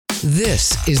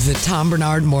This is the Tom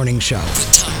Barnard Morning Show. The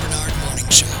Tom Barnard Morning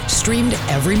Show. Streamed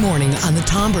every morning on the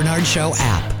Tom Barnard Show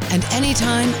app and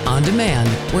anytime on demand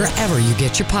wherever you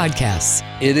get your podcasts.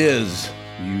 It is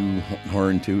you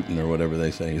horn tootin' or whatever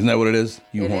they say. Isn't that what it is?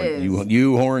 You horn tootin'.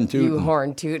 You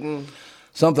horn tootin'.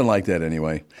 Something like that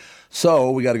anyway.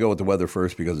 So we got to go with the weather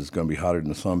first because it's going to be hotter than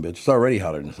the sun, bitch. It's already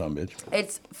hotter than the sun, bitch.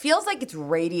 It feels like it's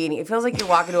radiating. It feels like you're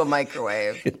walking to a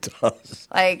microwave. It does.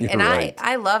 You're right.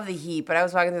 I love the heat, but I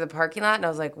was walking through the parking lot and I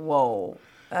was like, whoa,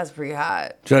 that's pretty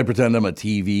hot. Should I pretend I'm a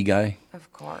TV guy?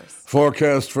 Of course.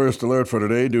 Forecast first alert for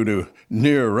today due to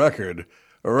near record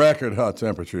hot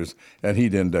temperatures and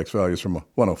heat index values from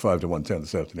 105 to 110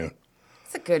 this afternoon.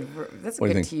 That's a good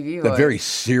TV voice. That very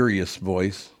serious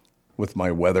voice with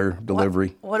my weather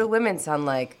delivery. What do women sound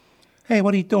like? Hey,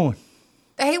 what are you doing?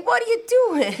 Hey, what are you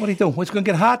doing? What are you doing? It's going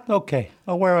to get hot? Okay.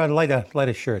 I'll wear a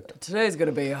lighter shirt. Today's going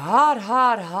to be hot,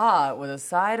 hot, hot with a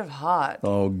side of hot.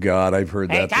 Oh, God, I've heard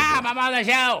that. Hey, Tom, I'm on the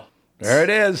show. There it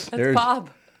is. That's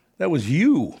Bob. That was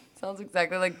you. Sounds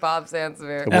exactly like Bob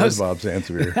Sansevier. It was Bob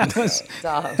Sansevier.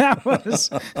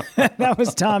 That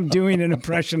was Tom doing an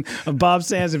impression of Bob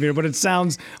Sansevier, but it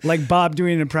sounds like Bob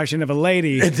doing an impression of a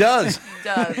lady. It does.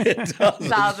 It does.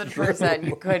 1,000%.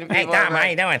 You couldn't be more Tom,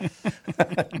 right. how you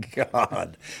doing?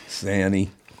 God,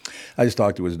 Sanny. I just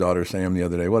talked to his daughter, Sam, the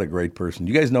other day. What a great person.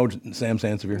 You guys know Sam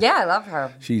Sansevier? Yeah, I love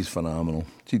her. She's phenomenal.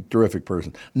 She's a terrific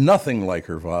person. Nothing like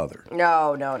her father.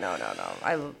 No.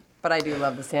 But I do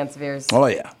love the Sanseviers. Oh,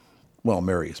 yeah. Well,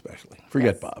 Mary especially.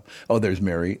 Forget Bob. Oh, there's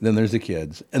Mary, then there's the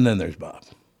kids, and then there's Bob.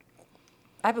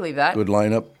 I believe that. Good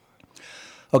lineup.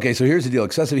 Okay, so here's the deal.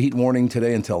 Excessive heat warning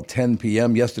today until 10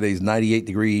 p.m. Yesterday's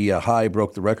 98-degree high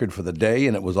broke the record for the day,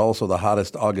 and it was also the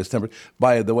hottest August temperature.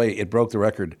 By the way, it broke the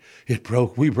record.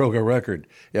 We broke a record.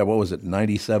 Yeah, what was it,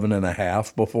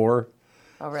 97.5 before?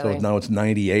 Oh, really? So now it's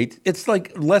 98. It's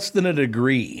like less than a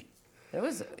degree. It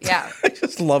was, yeah. I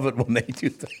just love it when they do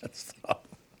that stuff.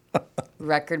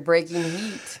 Record-breaking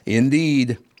heat.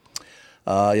 Indeed.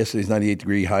 Yesterday's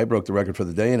 98-degree high broke the record for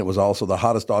the day, and it was also the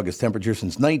hottest August temperature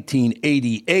since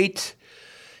 1988.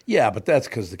 Yeah, but that's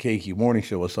because the KQ Morning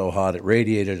Show was so hot it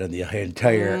radiated on the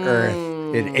entire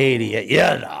Earth in 88.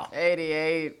 Yeah, no.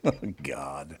 88. Oh,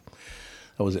 God.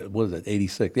 That was it. What is it,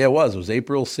 86? Yeah, it was. It was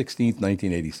April 16th,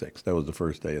 1986. That was the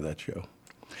first day of that show.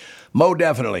 Mo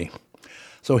definitely.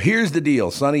 So here's the deal.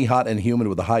 Sunny, hot, and humid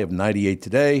with a high of 98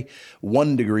 today.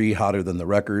 1 degree hotter than the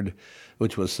record,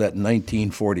 which was set in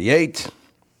 1948.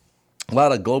 A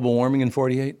lot of global warming in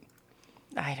 48?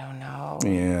 I don't know.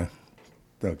 Yeah.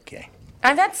 Okay.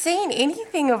 I'm not saying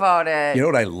anything about it. You know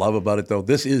what I love about it, though?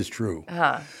 This is true.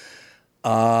 Huh.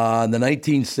 In the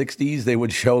 1960s, they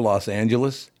would show Los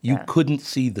Angeles. You couldn't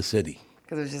see the city.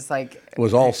 Because it was just like... It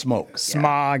was all smoke.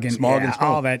 Smog and Smog and smoke.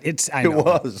 all that. I know. It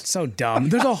was. It's so dumb.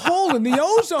 There's a hole in the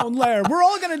ozone layer. We're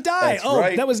all going to die. That's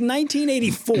right. That was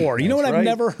 1984. You know what? That's I've right.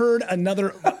 never heard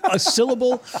a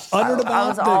syllable uttered about? That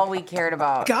was all we cared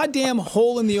about. Goddamn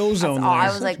hole in the ozone layer. I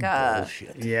was like a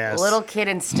little kid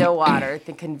in Stillwater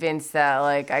convinced that,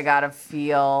 like, I got to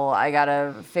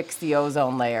fix the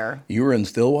ozone layer. You were in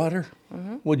Stillwater?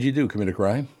 Mm-hmm. What'd you do? Commit a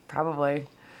crime? Probably.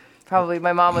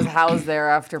 My mom was housed there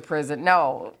after prison.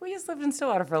 No, we just lived in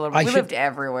Stillwater for a little bit. We lived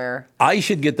everywhere. I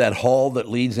should get that hall that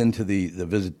leads into the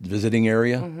visiting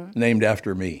area named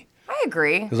after me. I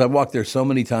agree. Because I've walked there so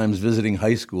many times visiting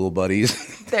high school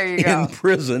buddies there you go. in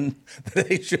prison that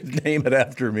they should name it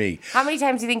after me. How many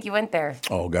times do you think you went there?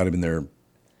 Oh, God, I've been there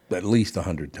at least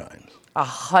 100 times.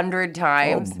 100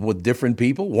 times? Oh, with different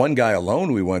people. One guy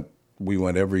alone, we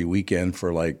went every weekend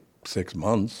for like 6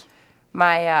 months.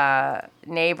 My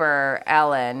neighbor,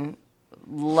 Ellen,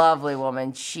 lovely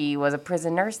woman, she was a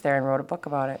prison nurse there and wrote a book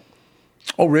about it.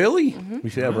 Oh, really? Mm-hmm. We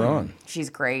should have her on. She's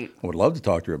great. I would love to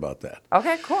talk to her about that.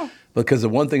 Okay, cool. Because the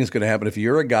one thing that's going to happen, if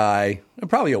you're a guy, and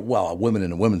probably a woman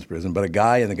in a women's prison, but a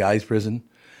guy in the guy's prison,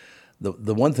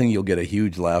 the one thing you'll get a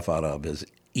huge laugh out of is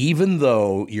even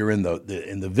though you're in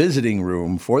the visiting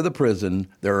room for the prison,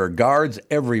 there are guards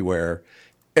everywhere,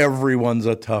 everyone's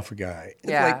a tough guy.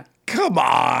 It's like, come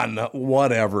on,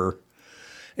 whatever.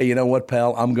 Hey, you know what,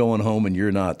 pal? I'm going home and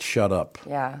you're not. Shut up.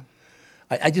 Yeah.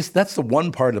 I just, that's the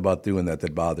one part about doing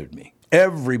that bothered me.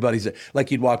 Everybody's,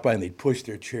 like you'd walk by and they'd push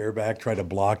their chair back, try to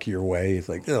block your way. It's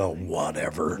like, oh,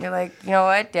 whatever. You're like, you know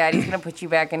what? Daddy's going to put you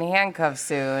back in handcuffs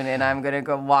soon and I'm going to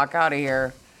go walk out of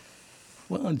here.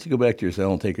 Well, why don't you go back to your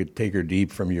cell and take her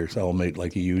deep from your cellmate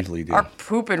like you usually do? Or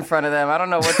poop in front of them. I don't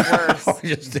know what's worse. Or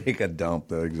just take a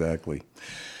dump, exactly.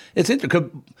 It's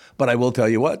interesting, but I will tell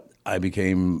you what, I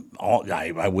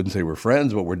wouldn't say we're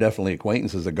friends, but we're definitely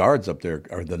acquaintances. The guards up there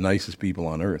are the nicest people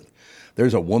on earth.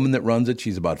 There's a woman that runs it.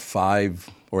 She's about 5,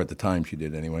 or at the time she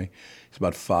did anyway. She's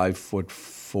about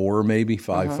 5'4", maybe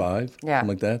 5'5", Yeah. something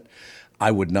like that. I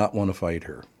would not want to fight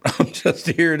her. I'm just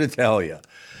here to tell you.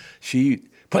 She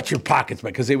put your pockets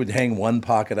back because they would hang one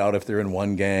pocket out if they're in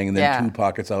one gang, and then 2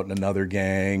 pockets out in another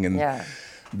gang, and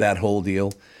that whole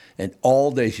deal. And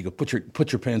all day she go, put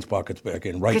your pants pockets back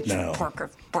in right now. Your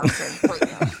pockets back in right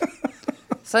now.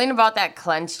 Something about that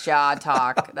clenched jaw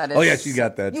talk. That is. Oh yeah, she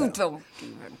got that. You don't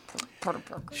even put it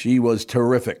back. She was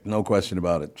terrific, no question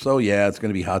about it. So yeah, it's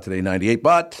going to be hot today, 98,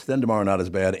 but then tomorrow not as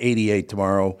bad, 88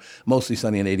 tomorrow, mostly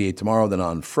sunny and 88 tomorrow. Then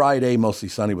on Friday, mostly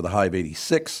sunny with a high of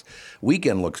 86.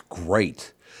 Weekend looks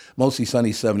great. Mostly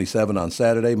sunny, 77 on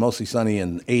Saturday, mostly sunny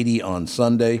and 80 on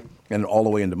Sunday, and all the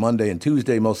way into Monday and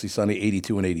Tuesday, mostly sunny,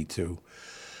 82 and 82.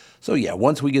 So yeah,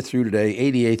 once we get through today,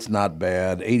 88's not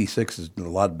bad, 86 is a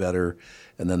lot better,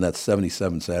 and then that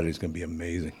 77 Saturday is going to be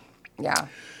amazing. Yeah.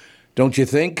 Don't you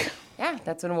think? Yeah,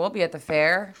 that's when we'll be at the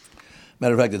fair.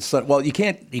 Matter of fact, it's well, you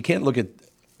can't look at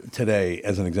today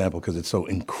as an example because it's so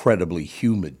incredibly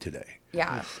humid today.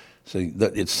 Yeah. So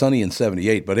it's sunny and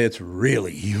 78, but it's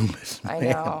really humid. I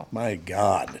Man, know. my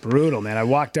God. Brutal, man. I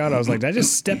walked out. I was like, did I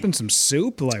just step in some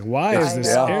soup? Like, why is this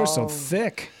air so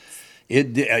thick?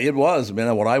 It was,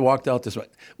 man. When I walked out this way,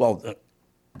 well,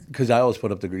 because I always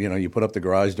put up you put up the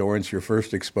garage door and it's your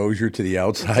first exposure to the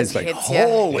outside. It's like,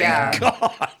 holy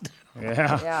God.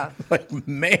 Yeah. Like,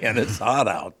 man, it's hot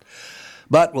out.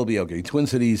 But we'll be okay. Twin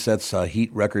Cities sets a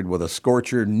heat record with a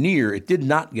scorcher near. It did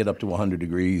not get up to 100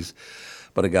 degrees,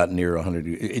 but it got near 100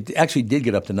 degrees. It actually did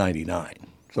get up to 99.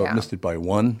 So it missed it by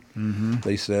 1. Mm-hmm.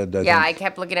 They said. I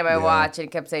kept looking at my watch and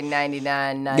it kept saying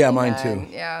 99, 99. Yeah, mine too.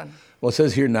 Yeah. Well, it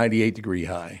says here 98 degree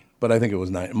high, but I think it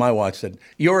was 9. My watch said,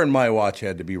 your and my watch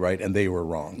had to be right, and they were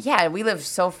wrong. Yeah, we live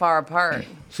so far apart.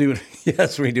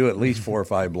 Yes, we do at least 4 or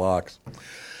 5 blocks.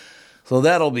 So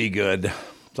that'll be good.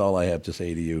 That's all I have to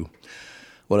say to you.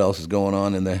 What else is going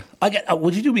on in there?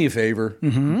 Would you do me a favor?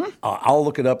 Mm-hmm. I'll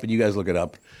look it up, and you guys look it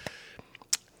up.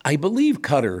 I believe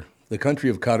Qatar, the country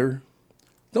of Qatar,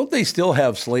 don't they still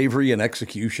have slavery and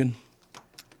execution?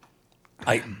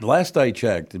 Last I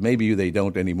checked, maybe they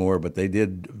don't anymore, but they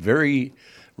did very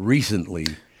recently.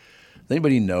 Does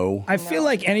anybody know? I feel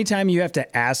like anytime you have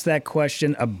to ask that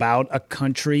question about a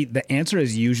country, the answer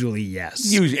is usually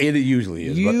yes. It usually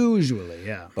is. Usually,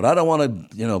 yeah. But I don't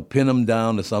want to, pin them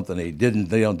down to something they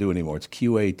don't do anymore. It's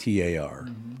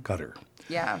Qatar, Qatar.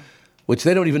 Yeah. Which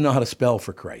they don't even know how to spell,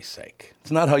 for Christ's sake.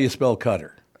 It's not how you spell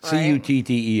Qatar. Right.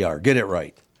 Cutter. Get it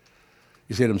right.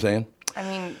 You see what I'm saying? I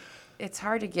mean, it's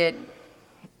hard to get.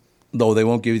 Though they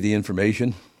won't give you the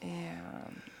information.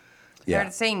 Yeah. Hard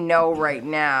to say no right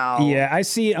now. Yeah, I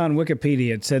see on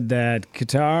Wikipedia it said that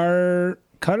Qatar.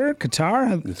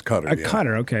 It's Qatar.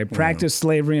 Qatar, okay. Practiced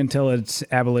slavery until its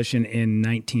abolition in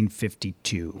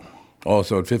 1952. Oh,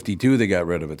 so at 52 they got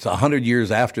rid of it. It's 100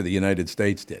 years after the United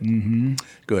States did. Mm-hmm.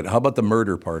 Good. How about the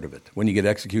murder part of it? When you get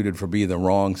executed for being the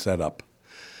wrong setup.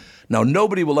 Now,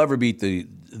 nobody will ever beat the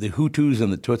Hutus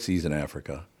and the Tutsis in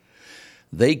Africa.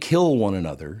 They kill one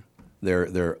another.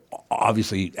 They're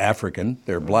obviously African.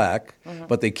 They're black,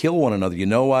 but they kill one another. You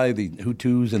know why the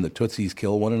Hutus and the Tutsis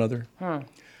kill one another?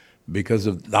 Because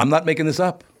of, I'm not making this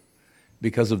up,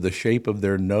 because of the shape of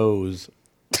their nose.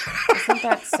 Isn't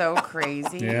that so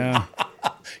crazy? Yeah.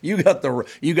 You got the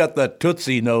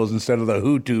Tutsi nose instead of the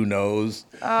Hutu nose.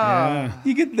 Oh.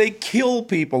 Yeah. They kill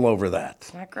people over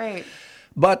that. Not great.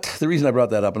 But the reason I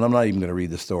brought that up, and I'm not even going to read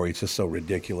the story, it's just so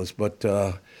ridiculous, but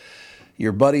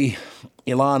your buddy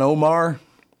Ilhan Omar,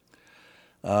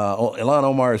 Ilhan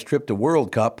Omar's trip to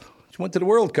World Cup, she went to the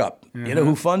World Cup. Mm-hmm. You know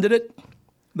who funded it?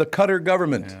 The Qatar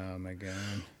government. Oh, my God.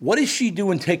 What is she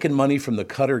doing taking money from the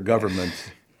Qatar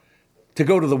government to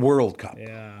go to the World Cup?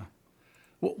 Yeah.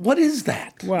 What is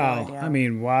that? Well, I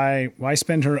mean, why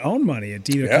spend her own money? It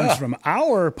either comes from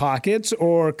our pockets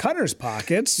or Qatar's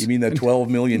pockets. You mean that 12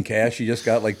 million cash you just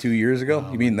got like 2 years ago?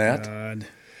 You mean that? God.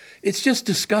 It's just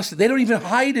disgusting. They don't even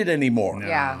hide it anymore. No.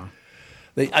 Yeah.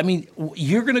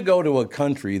 You're going to go to a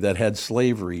country that had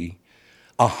slavery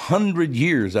 100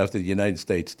 years after the United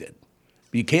States did.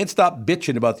 You can't stop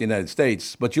bitching about the United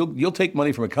States, but you'll take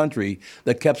money from a country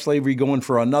that kept slavery going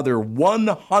for another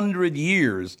 100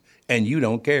 years, and you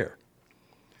don't care.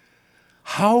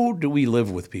 How do we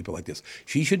live with people like this?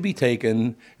 She should be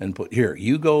taken and put, here,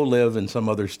 you go live in some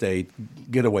other state,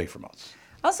 get away from us.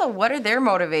 Also, what are their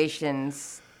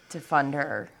motivations to fund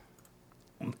her?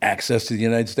 Access to the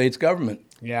United States government.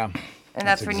 Yeah. And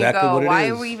that's when exactly you go, why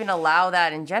is. would we even allow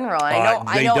that in general? And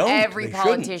I know every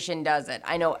politician does it.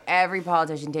 I know every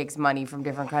politician takes money from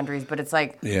different countries, but it's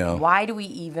like, why do we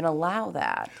even allow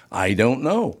that? I don't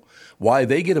know. Why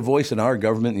they get a voice in our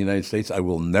government in the United States, I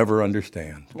will never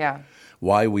understand. Yeah.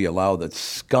 why we allow that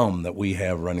scum that we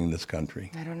have running this country.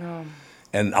 I don't know.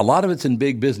 And a lot of it's in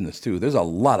big business, too. There's a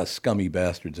lot of scummy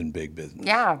bastards in big business.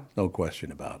 Yeah. No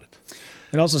question about it.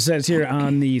 It also says here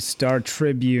on the Star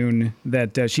Tribune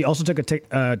that she also took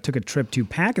a trip to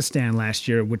Pakistan last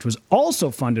year, which was also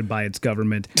funded by its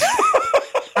government.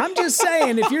 I'm just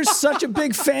saying, if you're such a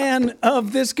big fan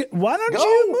of this, why don't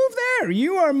you move there?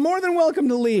 You are more than welcome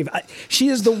to leave. She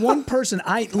is the one person.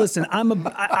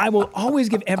 I will always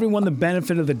give everyone the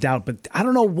benefit of the doubt, but I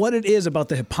don't know what it is about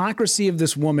the hypocrisy of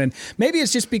this woman. Maybe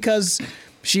it's just because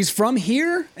she's from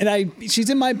here and she's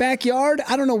in my backyard.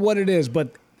 I don't know what it is,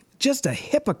 but just a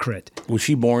hypocrite. Was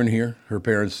she born here? Her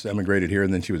parents emigrated here,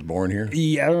 and then she was born here?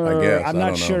 Yeah, I guess. I'm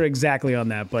not sure exactly on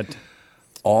that, but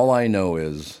all I know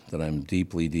is that I'm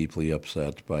deeply, deeply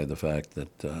upset by the fact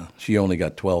that she only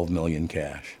got $12 million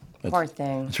cash. Poor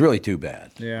thing. It's really too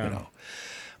bad. Yeah. You know,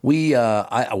 we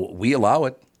allow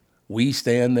it. We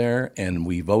stand there and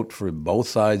we vote for both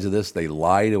sides of this. They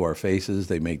lie to our faces.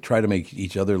 They try to make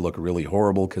each other look really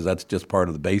horrible because that's just part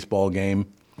of the baseball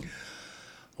game.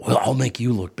 Well, I'll make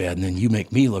you look bad, and then you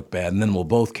make me look bad, and then we'll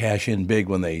both cash in big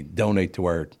when they donate to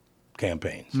our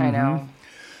campaigns. I know.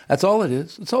 That's all it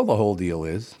is. That's all the whole deal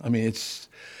is. I mean, it's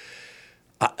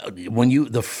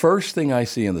the first thing I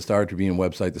see on the Star Tribune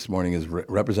website this morning is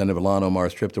Representative Ilhan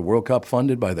Omar's trip to World Cup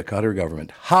funded by the Qatar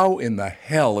government. How in the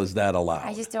hell is that allowed?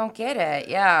 I just don't get it.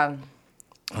 Yeah.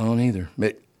 I don't either.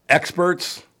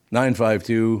 Experts,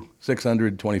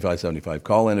 952-600-2575.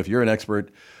 Call in if you're an expert,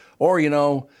 or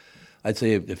I'd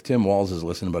say if Tim Walls is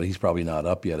listening, but he's probably not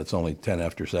up yet. It's only 10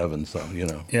 after 7, so,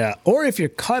 Yeah, or if you're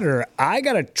Qatar, I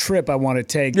got a trip I want to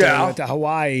take to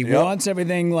Hawaii. Yep. Once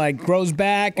everything grows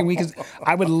back, and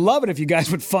I would love it if you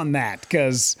guys would fund that,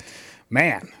 because,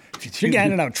 man, you're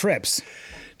handing out trips.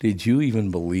 Did you even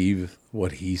believe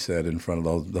what he said in front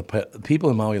of the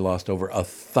people in Maui lost over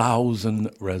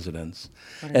 1,000 residents,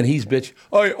 and he's bitch.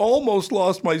 I almost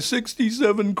lost my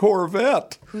 '67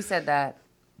 Corvette. Who said that?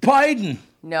 Biden.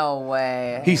 No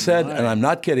way. He said, and I'm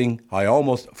not kidding,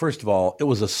 first of all, it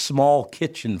was a small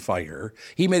kitchen fire.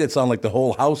 He made it sound like the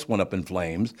whole house went up in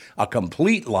flames. A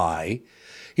complete lie.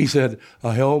 He said,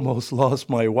 I almost lost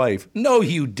my wife. No,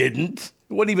 you didn't.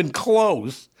 It wasn't even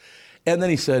close. And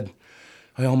then he said,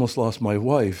 I almost lost my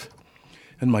wife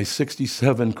and my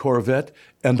 '67 Corvette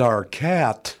and our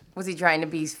cat. Was he trying to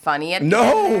be funny at the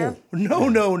end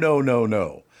there?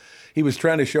 No. He was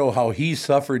trying to show how he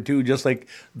suffered too, just like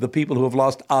the people who have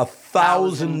lost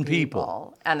 1,000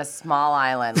 people. On a small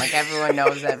island, like everyone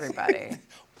knows everybody.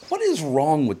 What is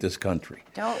wrong with this country?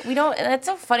 And it's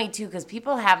so funny too, because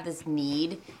people have this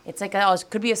need. It's like, it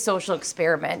could be a social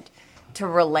experiment to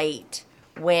relate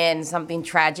when something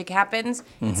tragic happens.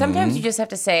 Mm-hmm. And sometimes you just have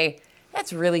to say,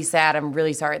 that's really sad. I'm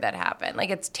really sorry that happened. Like,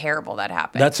 it's terrible that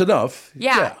happened. That's enough.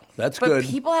 Yeah that's good.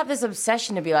 But people have this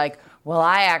obsession to be like, well,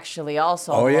 I actually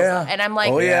also. And I'm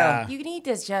like, you need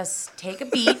to just take a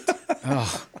beat.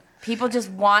 People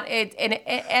just want it.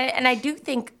 And I do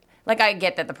think, I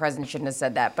get that the president shouldn't have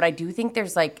said that, but I do think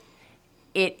there's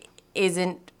it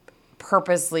isn't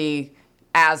purposely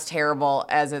as terrible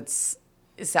as it's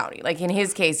sounding. Like in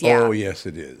his case, yeah. Oh, yes,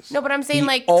 it is. No, but I'm saying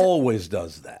he always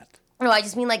does that. No, I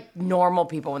just mean normal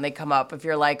people when they come up. If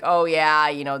you're like, oh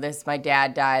yeah, my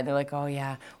dad died. They're like, oh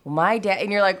yeah, well my dad,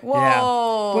 and you're like, whoa. Yeah.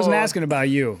 I wasn't asking about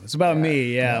you. It's about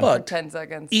me. Yeah. But 10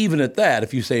 seconds. Even at that,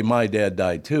 if you say my dad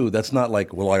died too, that's not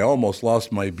like, well, I almost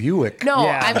lost my Buick. No,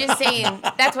 I'm just saying.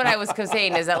 That's what I was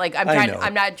saying. Is that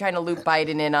I'm not trying to loop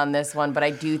Biden in on this one, but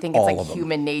I do think it's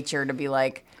human nature to be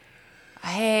like,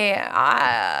 hey,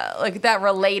 that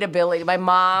relatability. My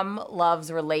mom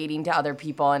loves relating to other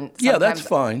people, and that's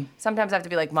fine. Sometimes I have to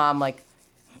be like, Mom,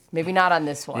 maybe not on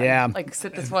this one. Yeah,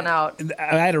 sit this one out.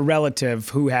 I had a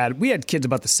relative we had kids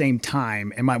about the same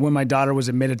time, and when my daughter was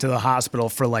admitted to the hospital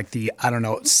for the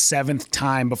 7th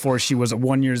time before she was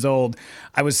 1 year old,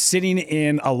 I was sitting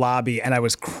in a lobby and I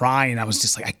was crying. I was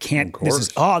just like, I can't. This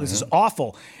is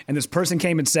awful. And this person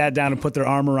came and sat down and put their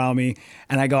arm around me,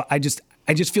 and I go, I just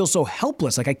feel so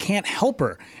helpless. Like I can't help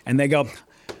her. And they go,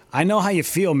 I know how you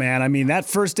feel, man. I mean, that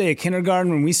first day of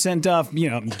kindergarten when we sent off,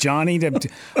 Johnny to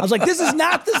I was like, this is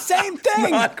not the same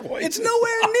thing. It's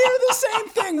nowhere near the same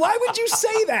thing. Why would you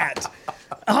say that?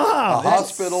 A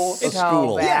hospital, a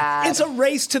school. Bad. Yeah, it's a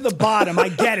race to the bottom. I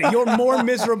get it. You're more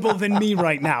miserable than me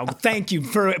right now. Thank you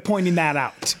for pointing that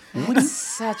out. It's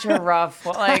such a rough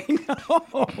one. I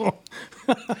know.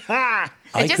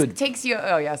 It takes you.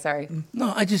 Oh yeah, sorry.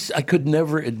 No, I could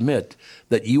never admit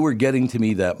that you were getting to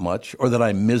me that much, or that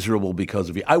I'm miserable because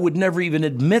of you. I would never even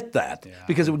admit that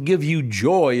because it would give you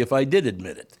joy if I did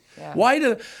admit it. Yeah. Why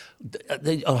do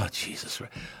they? Oh Jesus!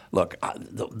 Look,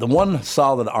 the one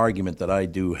solid argument that I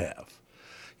do have,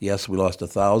 yes, we lost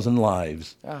 1,000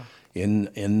 lives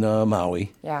in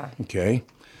Maui. Yeah. Okay.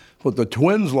 But the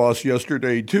Twins lost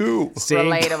yesterday, too. See?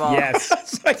 Relatable.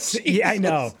 Yes. Yeah, I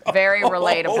know. Very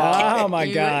relatable. Oh,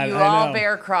 my God. You I all know.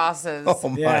 bear crosses. Oh,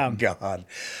 my God.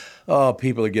 Oh,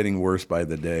 people are getting worse by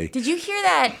the day. Did you hear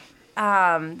that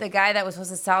the guy that was supposed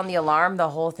to sound the alarm, the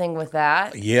whole thing with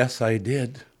that? Yes, I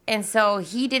did. And so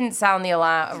he didn't sound the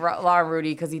alarm,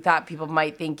 Rudy, because he thought people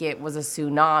might think it was a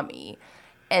tsunami.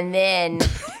 And then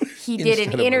he did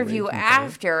an interview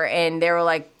after, and they were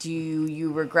like, do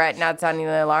you regret not sounding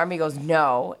the alarm? He goes,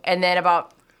 no. And then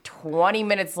about 20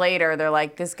 minutes later, they're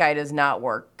like, this guy does not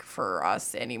work for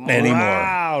us anymore.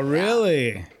 Wow,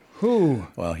 really? Yeah. Who?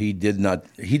 Well, he did not.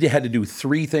 He had to do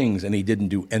 3 things, and he didn't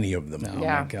do any of them. Oh,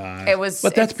 my God.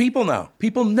 But that's people now.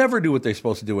 People never do what they're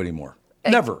supposed to do anymore.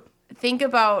 Never. Think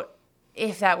about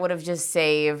if that would have just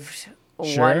saved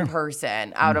one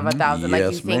person out of 1,000.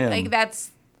 Like, you think, like,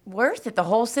 that's worth it. The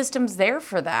whole system's there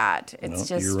for that. It's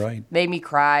just you're right. Made me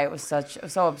cry. It was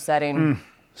so upsetting.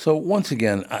 So once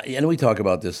again, and we talk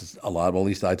about this a lot. Well, at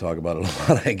least I talk about it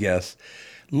a lot, I guess.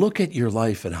 Look at your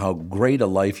life and how great a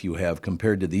life you have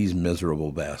compared to these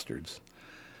miserable bastards.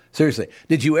 Seriously,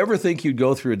 did you ever think you'd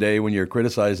go through a day when you're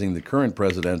criticizing the current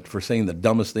president for saying the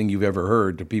dumbest thing you've ever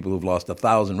heard to people who've lost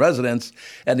 1,000 residents,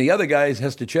 and the other guy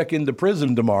has to check into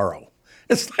prison tomorrow?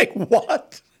 It's like,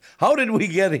 what? How did we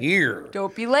get here?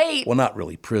 Don't be late. Well, not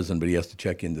really prison, but he has to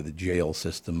check into the jail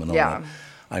system and all that.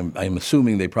 I'm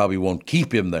assuming they probably won't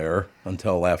keep him there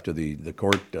until after the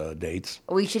court dates.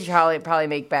 We should probably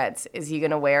make bets. Is he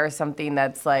going to wear something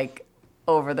that's like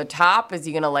over the top? Is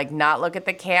he going to like not look at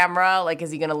the camera? Like,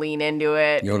 is he going to lean into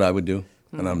it? You know what I would do?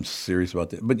 And I'm serious about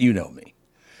that. But you know me.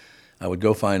 I would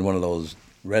go find one of those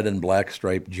red and black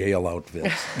striped jail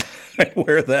outfits. I'd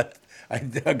wear that.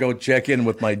 I'd go check in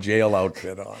with my jail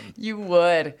outfit on. You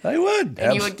would. I would.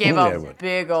 And you would give a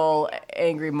big old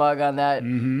angry mug on that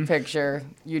picture.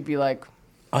 You'd be like...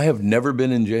 I have never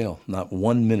been in jail. Not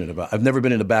 1 minute. I've never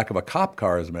been in the back of a cop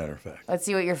car, as a matter of fact. Let's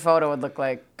see what your photo would look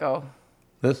like. Go.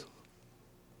 This?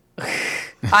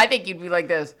 I think you'd be like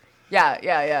this.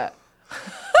 Yeah.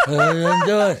 I didn't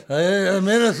do it. I'm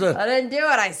innocent. I didn't do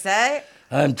it, I say.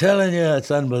 I'm telling you,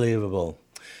 it's unbelievable.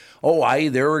 Oh,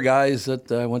 there were guys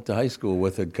that I went to high school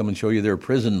with that come and show you their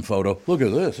prison photo. Look at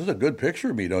this. This is a good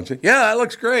picture of me, don't you? Yeah, that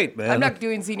looks great, man. I'm not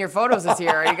doing senior photos this year.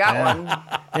 I already got one.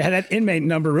 Yeah, that inmate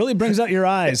number really brings out your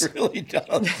eyes. It really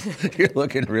does. You're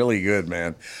looking really good,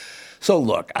 man. So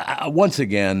look, once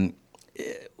again,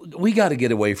 we got to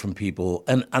get away from people,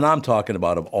 and I'm talking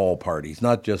about of all parties,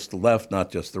 not just the left, not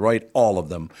just the right, all of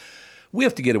them. We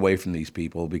have to get away from these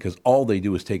people because all they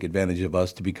do is take advantage of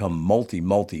us to become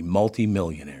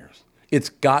multi-millionaires. It's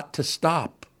got to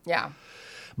stop. Yeah.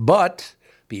 But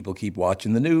people keep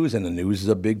watching the news, and the news is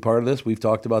a big part of this. We've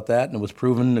talked about that, and it was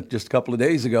proven just a couple of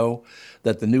days ago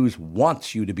that the news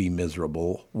wants you to be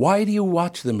miserable. Why do you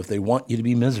watch them if they want you to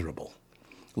be miserable?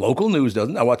 Local news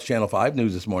doesn't. I watched Channel 5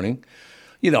 News this morning.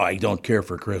 You know, I don't care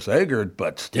for Chris Eggert,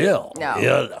 but still. No.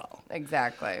 You know.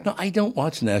 Exactly. No, I don't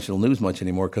watch national news much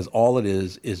anymore because all it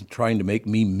is trying to make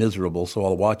me miserable, so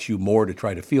I'll watch you more to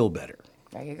try to feel better.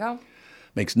 There you go.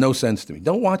 Makes no sense to me.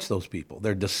 Don't watch those people.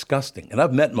 They're disgusting. And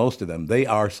I've met most of them. They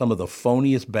are some of the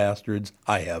phoniest bastards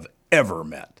I have ever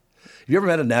met. Have you ever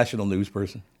met a national news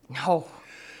person? No.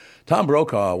 Tom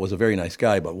Brokaw was a very nice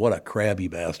guy, but what a crabby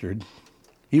bastard.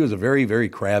 He was a very, very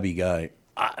crabby guy.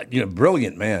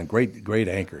 Brilliant man, great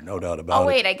anchor, no doubt about it. Oh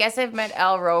wait, I guess I've met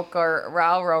Al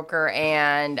Roker,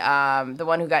 and the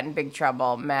one who got in big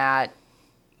trouble, Matt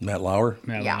Lauer.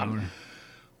 Yeah. Lauer.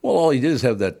 Well, all he did is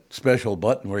have that special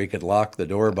button where he could lock the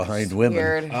door behind women.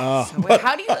 Weird. So weird.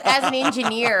 How do you, as an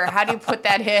engineer, how do you put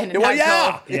that in? Well,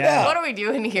 yeah. What are we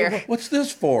doing here? What's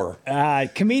this for?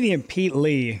 Comedian Pete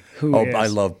Lee, who is I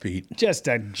love Pete. Just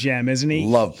a gem, isn't he?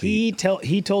 Love Pete.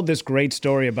 He told this great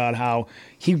story about how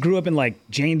he grew up in like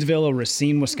Janesville or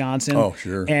Racine, Wisconsin. Oh,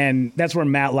 sure. And that's where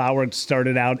Matt Lauer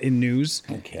started out in news.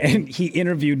 Okay. And he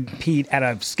interviewed Pete at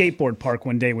a skateboard park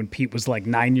one day when Pete was like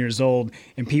 9 years old.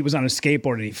 And Pete was on a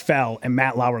skateboard and he fell, and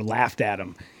Matt Lauer laughed at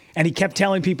him. And he kept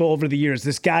telling people over the years,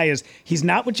 this guy he's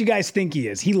not what you guys think he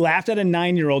is. He laughed at a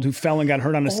 9-year-old who fell and got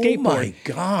hurt on a skateboard. Oh, my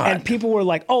God. And people were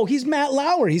like, oh, he's Matt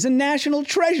Lauer. He's a national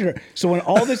treasure. So when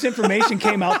all this information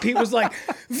came out, Pete was like,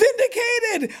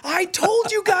 vindicated. I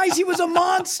told you guys he was a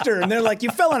monster. And they're like,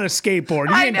 you fell on a skateboard.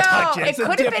 You didn't touch it. It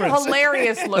could have been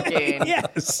hilarious looking.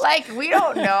 Yes. Like, we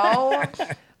don't know.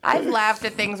 I've laughed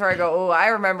at things where I go, I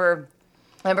remember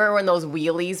when those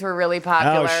wheelies were really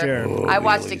popular? Oh, sure. I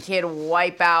watched a kid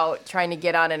wipe out trying to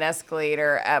get on an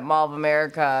escalator at Mall of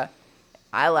America,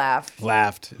 I laughed.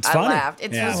 It's funny. I laughed.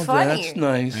 It's just funny. That's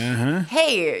nice.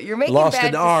 Hey, you're making lost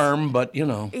an arm, but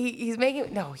he's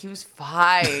making. No, he was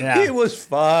fine. He was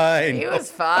fine. He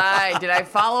was fine. Did I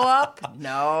follow up?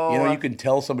 No. You can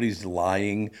tell somebody's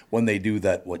lying when they do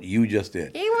that. What you just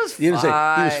did. He was fine. You say,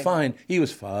 he was fine. He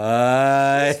was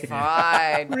fine. He was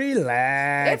fine.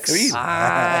 Relax. It's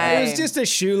fine. It was just a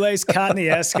shoelace caught in the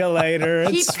escalator.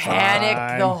 He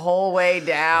panicked the whole way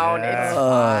down. It's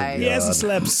fine. He hasn't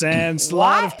slept since. A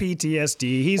lot of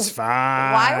PTSD. He's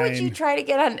fine. Why would you try to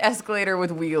get on an escalator with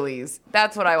wheelies?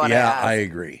 That's what I want to ask. Yeah, I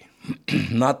agree.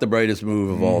 Not the brightest move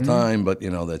of all time, but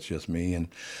that's just me. And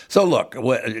so look,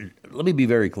 let me be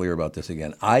very clear about this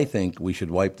again. I think we should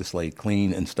wipe the slate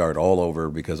clean and start all over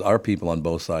because our people on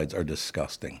both sides are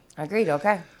disgusting. Agreed.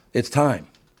 Okay. It's time.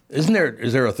 Is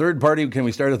there a third party? Can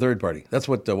we start a third party? That's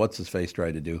what what's his face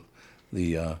tried to do.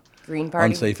 The Green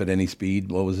Party. Unsafe at any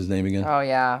speed. What was his name again? Oh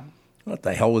yeah. What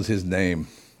the hell was his name?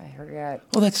 I forget.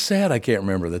 Oh, that's sad. I can't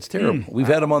remember. That's terrible. We've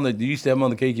had him on you used to have him on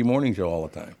the KQ Morning Show all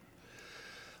the time.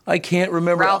 I can't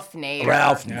remember. Ralph Nader.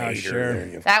 Ralph Nader. Oh,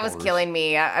 sure. That was killing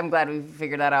me. I'm glad we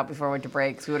figured that out before we went to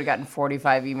break, because we would have gotten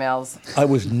 45 emails. I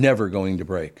was never going to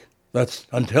break. That's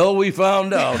until we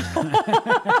found out.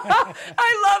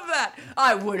 I love that.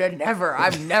 I would have never.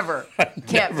 I've never.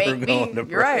 Can't make me.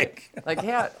 You're right. I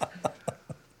can't.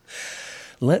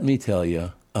 Let me tell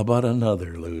you about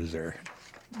another loser.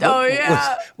 Oh,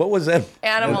 yeah. What was that?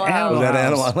 Animal House. Was that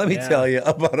Animal? Let me tell you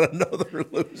about another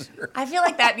loser. I feel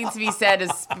like that needs to be said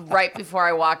right before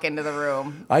I walk into the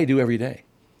room. I do every day.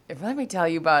 Let me tell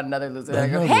you about another loser. I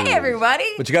go, hey,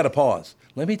 everybody. But you got to pause.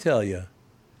 Let me tell you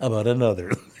about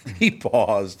another. He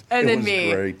paused. And it then was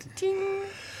me. Great. Ting.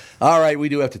 All right, we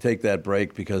do have to take that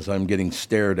break because I'm getting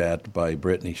stared at by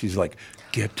Brittany. She's like,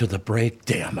 get to the break,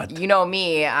 damn it. You know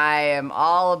me. I am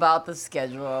all about the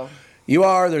schedule. You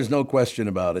are. There's no question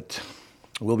about it.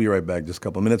 We'll be right back just a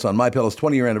couple of minutes on MyPillow's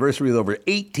 20-year anniversary with over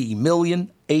 80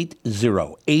 million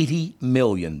MyPillow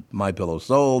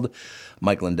sold.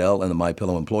 Mike Lindell and the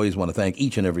MyPillow employees want to thank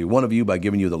each and every one of you by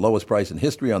giving you the lowest price in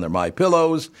history on their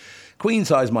MyPillows.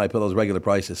 Queen-size MyPillow's regular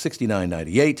price is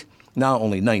 $69.98, now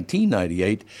only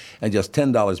 $19.98, and just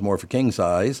 $10 more for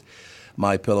king-size.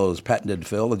 MyPillow's patented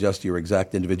fill adjusts to your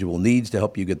exact individual needs to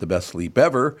help you get the best sleep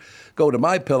ever. Go to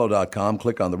MyPillow.com,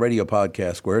 click on the radio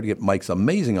podcast square to get Mike's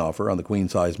amazing offer on the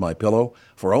queen-size MyPillow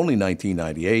for only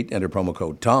 $19.98. Enter promo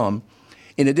code TOM.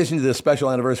 In addition to this special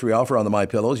anniversary offer on the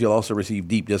MyPillows, you'll also receive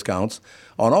deep discounts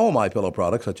on all MyPillow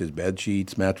products such as bed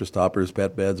sheets, mattress toppers,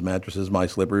 pet beds, mattresses, My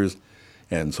Slippers,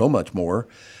 and so much more.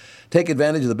 Take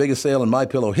advantage of the biggest sale in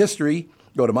MyPillow history.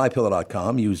 Go to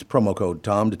MyPillow.com, use promo code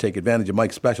TOM to take advantage of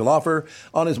Mike's special offer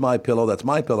on his MyPillow. That's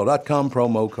MyPillow.com,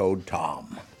 promo code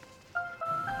TOM.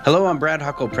 Hello, I'm Brad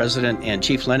Huckle, President and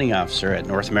Chief Lending Officer at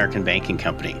North American Banking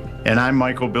Company. And I'm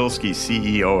Michael Bilski,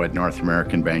 CEO at North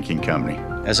American Banking Company.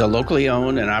 As a locally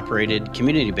owned and operated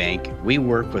community bank, we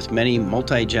work with many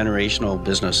multi-generational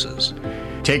businesses.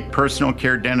 Take Personal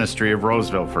Care Dentistry of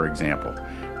Roseville, for example.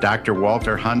 Dr.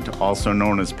 Walter Hunt, also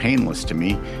known as Painless to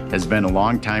me, has been a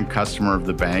longtime customer of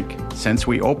the bank since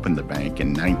we opened the bank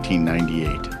in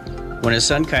 1998. When his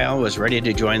son Kyle was ready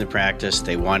to join the practice,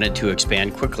 they wanted to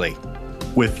expand quickly.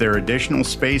 With their additional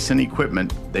space and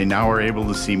equipment, they now are able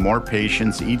to see more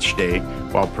patients each day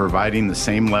while providing the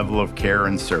same level of care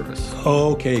and service.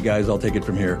 Okay, guys, I'll take it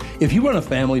from here. If you run a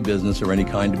family business or any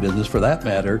kind of business for that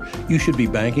matter, you should be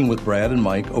banking with Brad and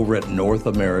Mike over at North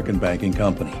American Banking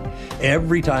Company.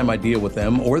 Every time I deal with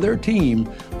them or their team,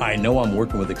 I know I'm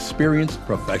working with experienced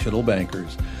professional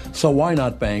bankers. So why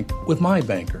not bank with my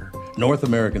banker? North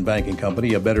American Banking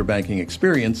Company, a better banking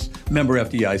experience, member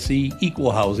FDIC,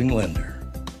 equal housing lender.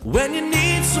 When you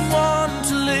need someone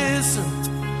to listen,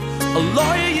 a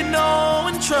lawyer you know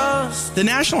and trust. The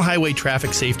National Highway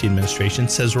Traffic Safety Administration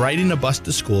says riding a bus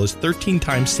to school is 13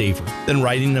 times safer than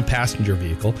riding in a passenger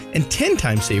vehicle and 10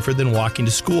 times safer than walking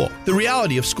to school. The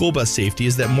reality of school bus safety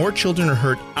is that more children are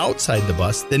hurt outside the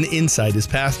bus than inside as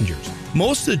passengers.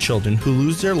 Most of the children who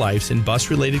lose their lives in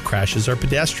bus-related crashes are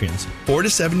pedestrians, 4 to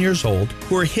 7 years old,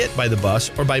 who are hit by the bus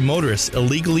or by motorists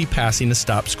illegally passing a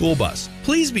stopped school bus.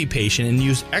 Please be patient and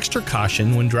use extra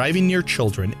caution when driving near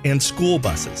children and school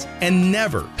buses. And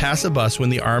never pass a bus when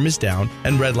the arm is down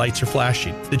and red lights are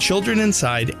flashing. The children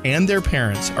inside and their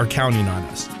parents are counting on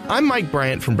us. I'm Mike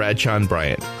Bryant from Bradshaw &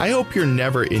 Bryant. I hope you're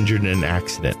never injured in an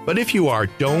accident, but if you are,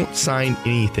 don't sign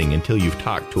anything until you've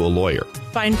talked to a lawyer.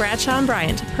 Find Bradshaw &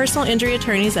 Bryant, personal injury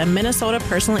attorneys at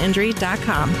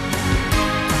minnesotapersonalinjury.com.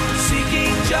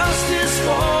 Seeking justice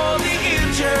for the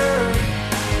injured.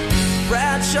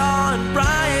 Bradshaw and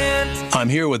Bryant. I'm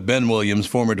here with Ben Williams,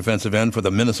 former defensive end for the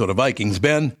Minnesota Vikings.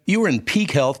 Ben, you were in peak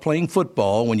health playing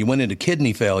football when you went into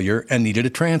kidney failure and needed a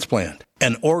transplant.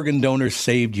 An organ donor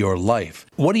saved your life.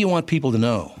 What do you want people to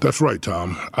know? That's right,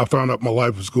 Tom. I found out my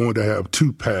life was going to have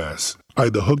two paths.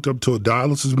 Either hooked up to a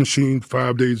dialysis machine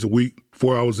 5 days a week,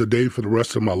 4 hours a day for the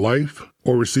rest of my life,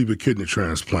 or receive a kidney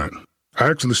transplant. I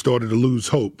actually started to lose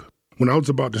hope. When I was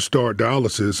about to start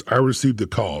dialysis, I received a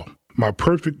call. My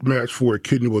perfect match for a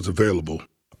kidney was available.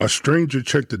 A stranger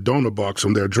checked the donor box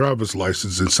on their driver's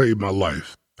license and saved my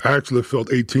life. I actually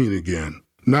felt 18 again.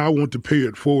 Now I want to pay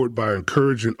it forward by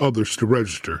encouraging others to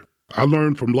register. I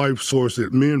learned from LifeSource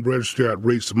that men register at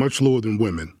rates much lower than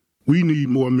women. We need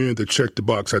more men to check the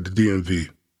box at the DMV.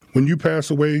 When you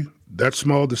pass away, that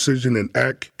small decision and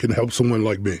act can help someone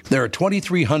like me. There are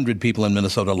 2,300 people in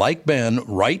Minnesota like Ben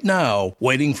right now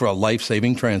waiting for a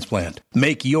life-saving transplant.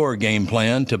 Make your game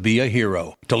plan to be a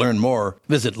hero. To learn more,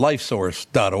 visit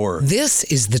lifesource.org. This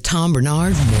is the Tom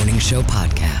Barnard Morning Show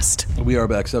podcast. We are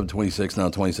back 7:26 now,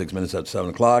 26 minutes at 7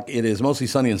 o'clock. It is mostly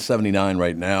sunny and 79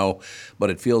 right now, but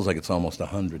it feels like it's almost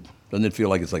 100. Doesn't it feel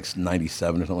like it's like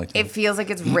 97 or something like that? It feels like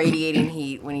it's radiating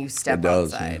heat when you step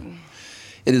outside. Yeah.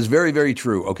 It is very, very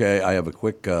true. Okay, I have a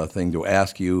quick thing to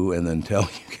ask you and then tell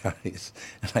you guys.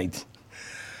 And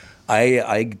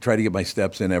I try to get my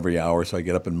steps in every hour, so I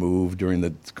get up and move during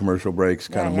the commercial breaks,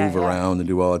 kind of move around and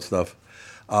do all that stuff.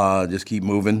 Just keep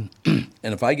moving. And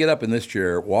if I get up in this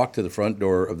chair, walk to the front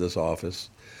door of this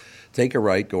office, take a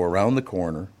right, go around the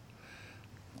corner,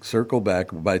 circle back.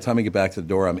 By the time I get back to the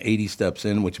door, I'm 80 steps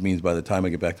in, which means by the time I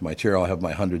get back to my chair, I'll have my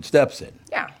 100 steps in.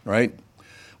 Yeah. Right?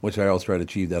 Which I always try to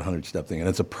achieve that 100-step thing. And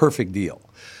it's a perfect deal.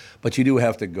 But you do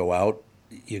have to go out,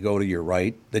 you go to your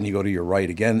right, then you go to your right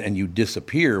again, and you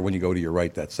disappear when you go to your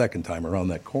right that second time around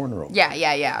that corner.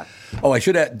 Yeah. Oh, I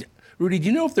should add, Rudy, do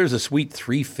you know if there's a sweet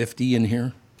 350 in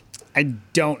here? I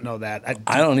don't know that.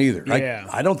 I don't either. Yeah.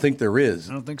 I don't think there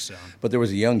is. I don't think so. But there was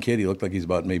a young kid, he looked like he's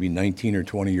about maybe 19 or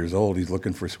 20 years old. He's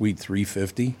looking for sweet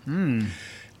 350.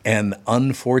 And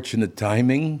unfortunate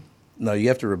timing. No, you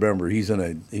have to remember he's in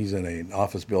an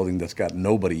office building that's got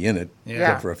nobody in it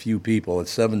except for a few people.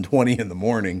 It's 7:20 in the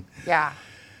morning. Yeah.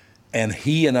 And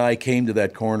he and I came to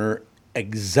that corner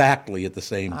exactly at the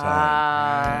same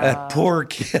time. That poor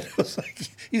kid was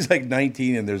he's like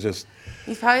 19 and there's just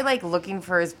he's probably like looking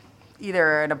for his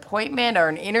either an appointment or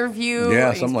an interview.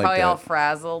 Yeah, He's something like that. probably all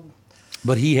frazzled.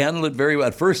 But he handled it very well.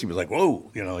 At first he was like,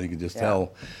 whoa, you could just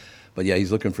tell. But yeah,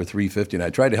 he's looking for 350, and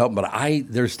I tried to help him, but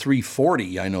there's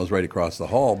 340 I know is right across the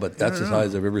hall, but that's as high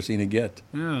as I've ever seen it get.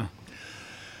 Yeah.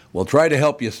 Well, try to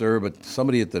help you, sir, but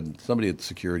somebody at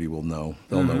security will know.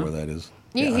 They'll know where that is.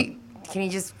 Can he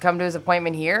just come to his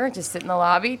appointment here? Just sit in the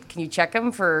lobby? Can you check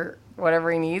him for whatever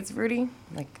he needs, Rudy?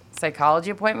 Like psychology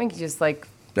appointment? Can you just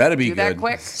that'd be do good. That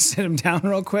quick? Sit him down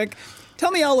real quick.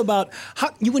 Tell me all about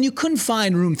when you couldn't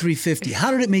find room 350.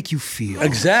 How did it make you feel?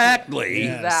 Exactly.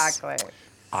 Yes. Exactly.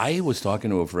 I was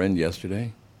talking to a friend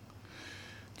yesterday.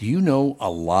 Do you know a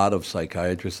lot of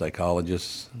psychiatrists,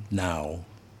 psychologists now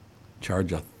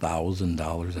charge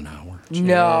 $1,000 an hour?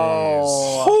 No.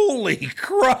 Holy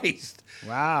Christ.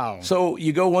 Wow. So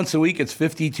you go once a week, it's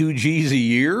 52 G's a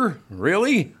year?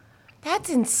 Really? That's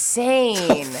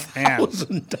insane.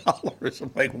 $1,000.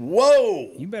 I'm like, whoa.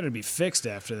 You better be fixed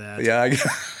after that. Yeah,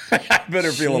 I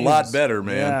better feel a lot better,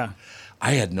 man. Yeah.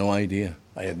 I had no idea.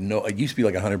 It used to be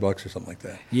like $100 or something like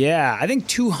that. Yeah, I think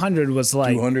 200 was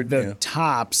like 200, the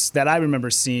tops that I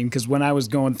remember seeing, because when I was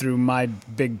going through my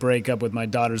big breakup with my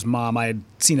daughter's mom, I had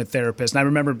seen a therapist, and I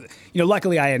remember,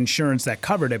 luckily I had insurance that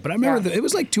covered it, but I remember it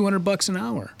was like $200 an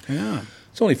hour. Yeah.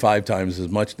 It's only 5 times as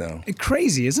much now.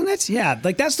 Crazy, isn't it? Yeah,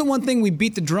 that's the one thing we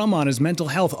beat the drum on is mental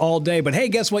health all day, but hey,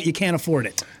 guess what? You can't afford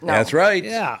it. No. That's right.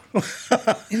 Yeah.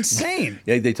 Insane.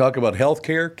 Yeah, they talk about health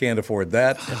care, can't afford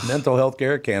that. Mental health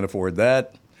care, can't afford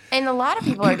that. And a lot of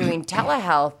people are doing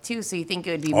telehealth, too, so you think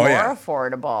it would be more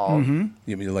affordable. Mm-hmm.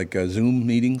 You mean like Zoom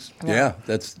meetings? Yeah,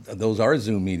 those are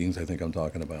Zoom meetings I think I'm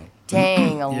talking about.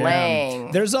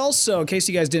 Dang-a-lang. There's also, in case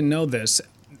you guys didn't know this,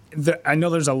 I know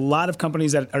there's a lot of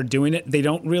companies that are doing it. They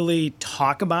don't really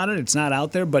talk about it. It's not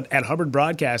out there. But at Hubbard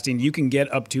Broadcasting, you can get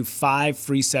up to 5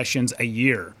 free sessions a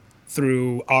year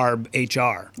through our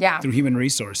HR, through Human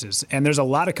Resources. And there's a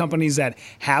lot of companies that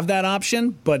have that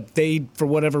option, but they, for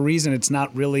whatever reason, it's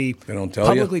not really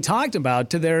publicly talked about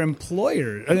to their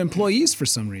employees for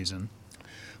some reason.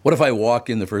 What if I walk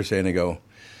in the first day and I go,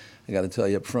 I got to tell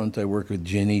you up front, I work with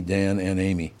Ginny, Dan, and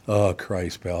Amy. Oh,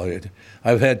 Christ, pal.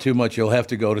 I've had too much. You'll have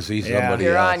to go to see somebody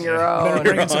You're else. on your own. Better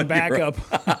bring in some backup.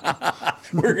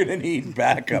 We're going to need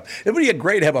backup. It would be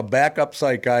great to have a backup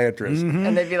psychiatrist. Mm-hmm.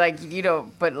 And they'd be like,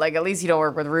 but like at least you don't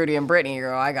work with Rudy and Brittany. You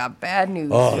go, I got bad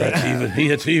news. Oh,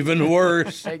 it's even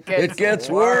worse. It gets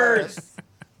worse.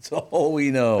 That's all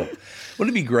we know.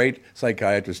 Wouldn't it be great?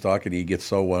 Psychiatrist talking to you, gets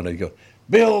so one, and you go,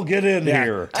 Bill, get in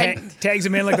here. Tags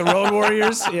him in like the Road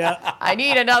Warriors. Yeah. I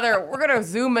need another. We're going to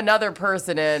zoom another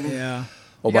person in. Yeah.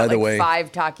 Oh, by the way,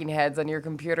 5 talking heads on your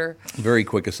computer. Very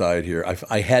quick aside here.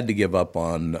 I had to give up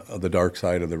on the dark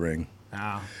side of the ring.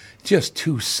 Oh. Just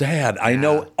too sad. Yeah. I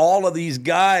know all of these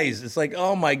guys. It's like,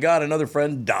 oh my God, another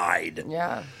friend died.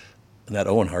 Yeah. And that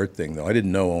Owen Hart thing, though. I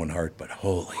didn't know Owen Hart, but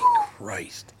holy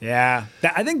Christ. Yeah.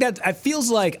 I think that it feels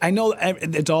like, I know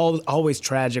it's always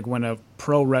tragic when a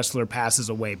pro wrestler passes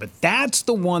away, but that's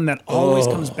the one that always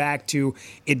comes back to,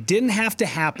 it didn't have to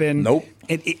happen. Nope.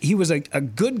 He was a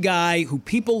good guy who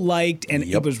people liked, and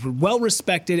he was well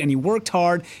respected, and he worked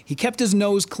hard. He kept his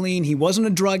nose clean. He wasn't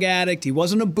a drug addict. He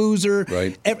wasn't a boozer.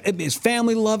 Right. His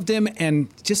family loved him, and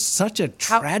just such a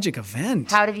tragic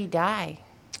event. How did he die?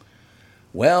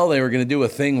 Well, they were going to do a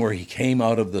thing where he came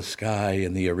out of the sky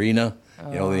in the arena,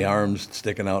 the arms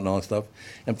sticking out and all that stuff.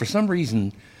 And for some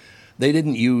reason, they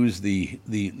didn't use the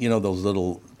those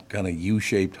little kind of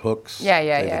U-shaped hooks.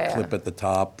 Yeah. Clip at the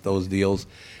top, those deals.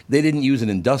 They didn't use an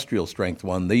industrial strength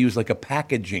one. They used like a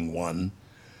packaging one.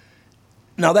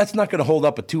 Now, that's not going to hold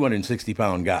up a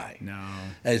 260-pound guy. No.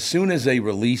 As soon as they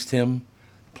released him,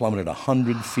 plummeted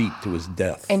 100 feet to his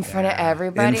death. In front of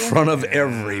everybody? In front of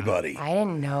everybody. I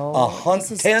didn't know.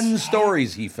 10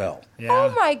 stories he fell. Yeah.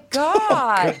 Oh, my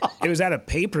God. It was at a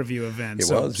pay-per-view event.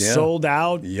 It was, yeah. Sold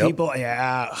out. Yep. People, it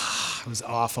was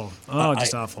awful. Oh,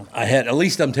 just awful. At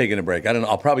least I'm taking a break. I don't know.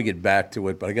 I'll probably get back to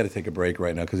it, but I got to take a break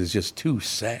right now because it's just too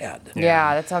sad.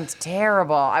 Yeah, that sounds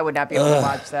terrible. I would not be able to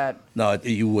watch that. No,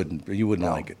 you wouldn't. You wouldn't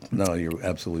like it. No, you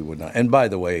absolutely would not. And by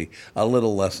the way, a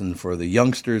little lesson for the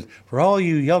youngsters, for all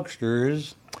you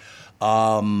youngsters,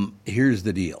 here's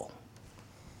the deal.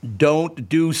 Don't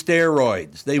do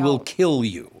steroids. They will kill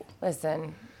you.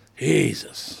 Listen.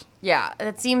 Jesus. Yeah,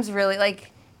 it seems really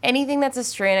like anything that's a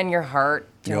strain on your heart,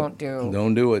 don't do.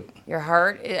 Don't do it. Your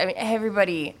heart, I mean,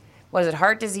 everybody,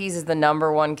 heart disease is the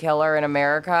 #1 killer in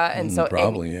America. And so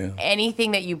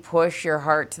anything that you push your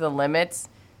heart to the limits,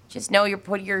 just know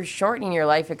you're shortening your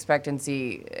life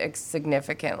expectancy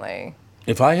significantly.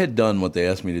 If I had done what they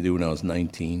asked me to do when I was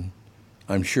 19,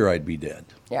 I'm sure I'd be dead.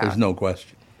 Yeah. There's no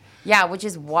question. Yeah, which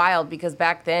is wild because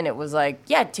back then it was like,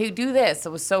 to do this.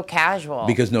 It was so casual.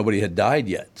 Because nobody had died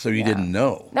yet, so you didn't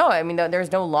know. No, I mean,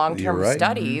 there's no long-term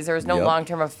studies. There was no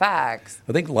long-term effects.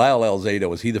 I think Lyle Alzado,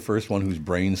 was he the first one whose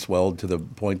brain swelled to the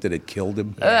point that it killed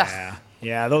him? Ugh.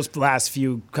 Yeah, those last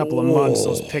couple of months,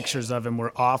 those pictures of him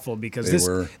were awful because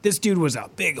this dude was a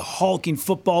big hulking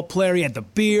football player. He had the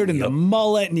beard and the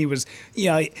mullet, and he was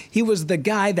the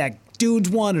guy that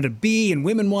dudes wanted to be and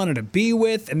women wanted to be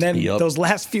with. And then those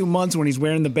last few months when he's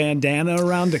wearing the bandana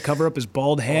around to cover up his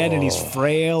bald head and he's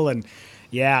frail and.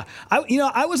 Yeah.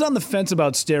 I was on the fence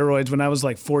about steroids when I was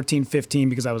like 14, 15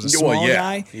 because I was a small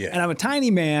guy. Yeah. And I'm a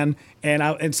tiny man.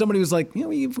 And somebody was like,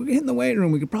 if we get in the weight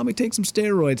room, we could probably take some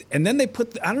steroids. And then they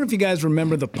I don't know if you guys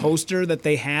remember the poster that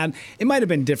they had. It might have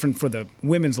been different for the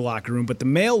women's locker room, but the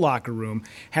male locker room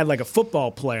had like a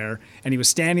football player, and he was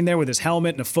standing there with his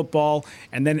helmet and a football.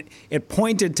 And then it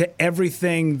pointed to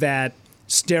everything that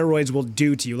steroids will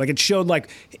do to you. Like it showed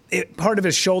part of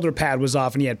his shoulder pad was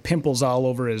off and he had pimples all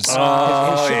over his shoulder.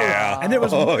 Yeah. And there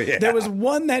was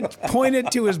one that pointed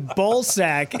to his ball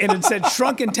sack and it said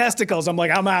shrunken testicles. I'm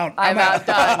like, I'm out. I'm out.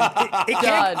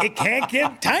 Done. It can't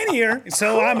get tinier,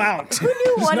 so I'm out. Who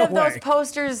knew one of those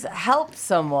posters helped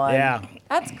someone? Yeah.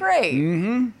 That's great.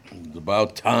 Mm-hmm. It's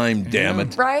about time, damn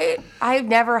it. Right? I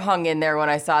never hung in there when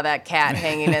I saw that cat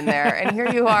hanging in there. And here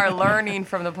you are learning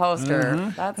from the poster.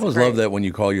 Mm-hmm. That's I always love that when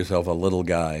you call yourself a little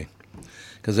guy.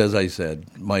 Because as I said,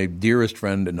 my dearest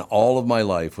friend in all of my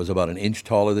life was about an inch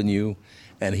taller than you,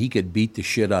 and he could beat the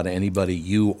shit out of anybody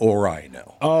you or I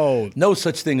know. Oh. No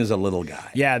such thing as a little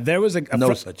guy. Yeah, there was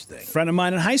no such thing. Friend of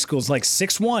mine in high school is like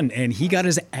 6'1", and he got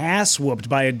his ass whooped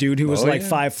by a dude who was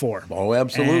 5'4". Oh,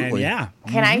 absolutely. And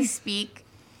Can I speak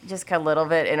just a little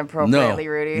bit inappropriately,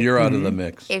 Rudy? No, you're out of the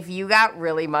mix. If you got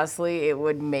really muscly, it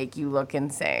would make you look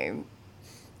insane.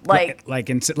 Like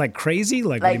crazy?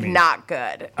 Like what do you mean? Not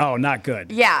good. Oh, not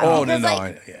good. Yeah. Oh, because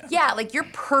no. Yeah, like you're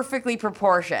perfectly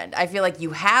proportioned. I feel like you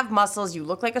have muscles, you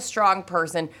look like a strong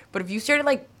person, but if you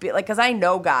started because I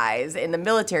know guys in the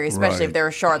military, especially if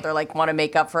they're short, they're want to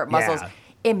make up for muscles. Yeah.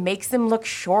 It makes them look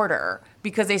shorter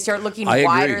because they start looking I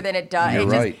wider agree. than it does. You're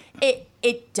right.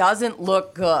 It doesn't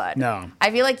look good. No.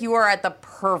 I feel like you are at the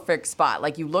perfect spot.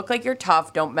 Like you look like you're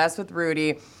tough, don't mess with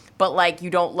Rudy, but you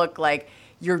don't look like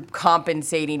you're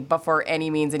compensating but for any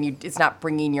means, and it's not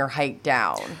bringing your height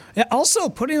down. Yeah, also,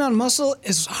 putting on muscle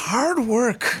is hard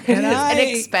work. And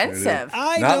expensive.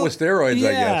 Not with steroids, I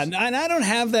guess. Yeah, and I don't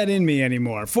have that in me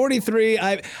anymore. 43,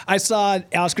 I saw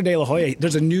Oscar de la Hoya.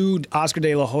 There's a new Oscar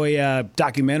de la Hoya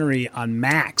documentary on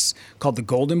Max called The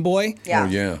Golden Boy. Yeah. Oh,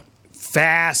 yeah.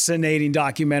 Fascinating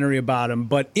documentary about him.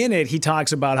 But in it, he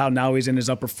talks about how now he's in his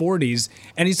upper 40s,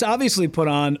 and he's obviously put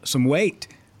on some weight.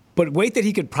 But weight that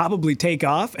he could probably take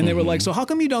off. And they were like, so how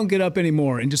come you don't get up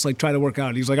anymore and just like try to work out?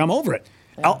 And he's like, I'm over it.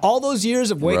 Yeah. All those years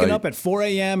of waking up at 4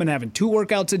 a.m. and having 2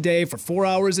 workouts a day for 4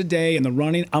 hours a day and the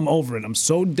running, I'm over it. I'm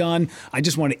so done. I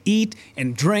just want to eat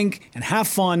and drink and have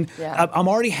fun. Yeah. I'm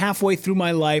already halfway through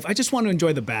my life. I just want to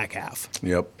enjoy the back half.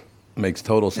 Yep. Makes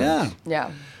total sense.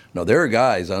 Yeah. No, there are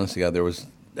guys, honestly, God, there was,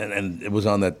 and it was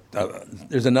on that,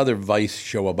 there's another Vice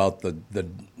show about the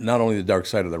not only the dark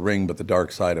side of the ring, but the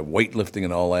dark side of weightlifting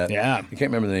and all that. Yeah. I can't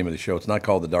remember the name of the show. It's not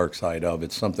called The Dark Side of,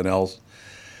 it's something else.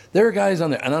 There are guys on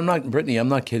there, and Brittany, I'm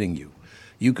not kidding you.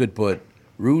 You could put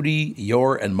Rudy,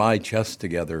 your, and my chest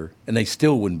together, and they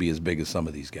still wouldn't be as big as some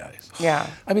of these guys. Yeah.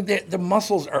 I mean, the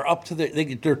muscles are up to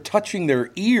they're touching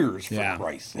their ears, for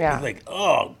Christ's sake. Yeah. It's like,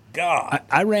 oh, God.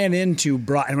 I ran into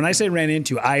Brock, and when I say ran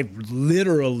into, I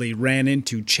literally ran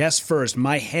into chest first.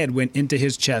 My head went into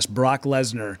his chest, Brock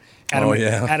Lesnar, at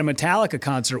a Metallica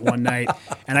concert one night,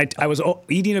 and I was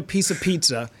eating a piece of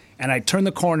pizza, and I turned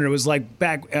the corner. It was like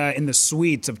back in the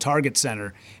suites of Target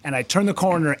Center, and I turned the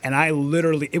corner, and I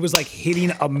literally, it was like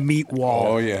hitting a meat wall.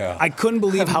 Oh, yeah. I couldn't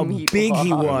believe how big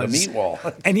he was. The meat wall.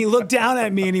 And he looked down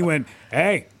at me, and he went,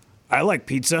 hey, I like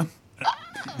pizza.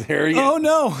 There you go. Oh,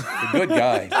 no. A good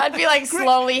guy. I'd be like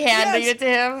slowly handing it to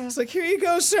him. It's like, here you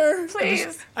go, sir.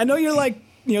 Please. I know you're like,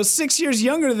 6 years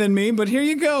younger than me, but here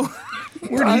you go.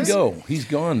 Where'd he go? He's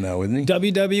gone now, isn't he?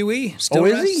 WWE.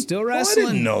 Is he? Still wrestling. I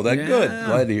didn't know that. Yeah. Good.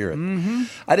 Glad to hear it. Mm-hmm.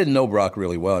 I didn't know Brock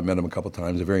really well. I met him a couple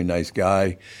times. A very nice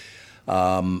guy.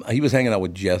 He was hanging out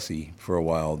with Jesse for a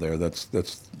while there.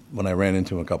 That's when I ran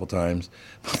into him a couple times.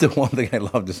 But the one thing I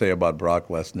love to say about Brock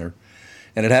Lesnar,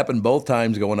 and it happened both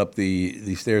times going up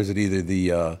the stairs at either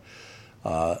the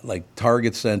like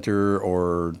Target Center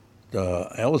or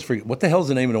I always forget what the hell's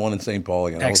the name of the one in St. Paul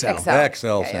again? XL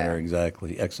Center,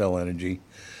 exactly. XL Energy.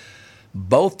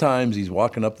 Both times he's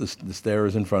walking up the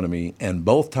stairs in front of me, and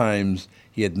both times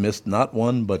he had missed not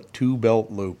one but 2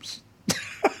 belt loops.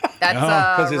 That's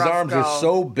because his arms are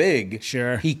so big,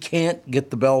 he can't get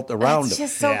the belt around him. It's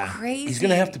just so crazy. He's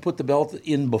going to have to put the belt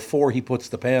in before he puts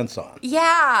the pants on.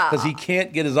 Yeah. Because he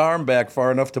can't get his arm back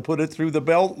far enough to put it through the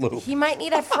belt loop. He might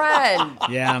need a friend.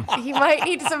 Yeah. He might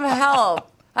need some help.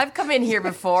 I've come in here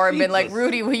before and been like,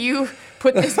 Rudy, will you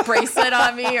put this bracelet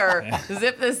on me or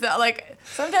zip this? Like,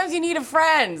 sometimes you need a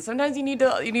friend. Sometimes you need.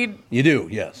 You do,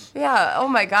 yes. Yeah. Oh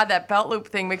my God, that belt loop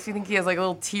thing makes me think he has like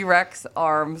little T-Rex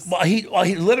arms. Well, he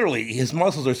literally, his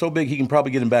muscles are so big he can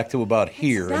probably get him back to about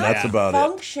here, and that's about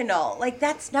functional. Like,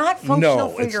 that's not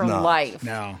functional for your life.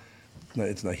 No.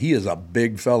 It's not. He is a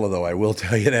big fella, though. I will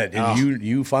tell you that. And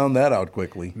you found that out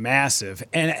quickly. Massive,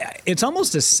 and it's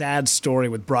almost a sad story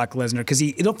with Brock Lesnar because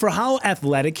for how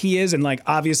athletic he is, and like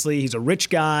obviously he's a rich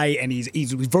guy and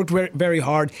he's worked very, very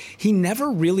hard. He never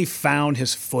really found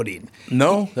his footing.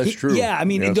 No, that's true. Yeah, I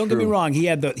mean, don't get me wrong. He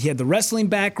had the wrestling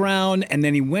background, and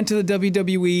then he went to the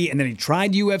WWE, and then he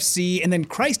tried UFC, and then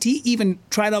he even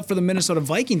tried out for the Minnesota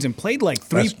Vikings and played like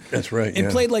 3. That's right.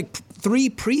 And played like 3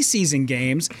 preseason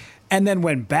games. And then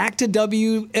went back to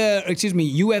UFC,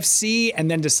 and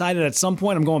then decided at some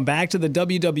point I'm going back to the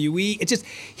WWE.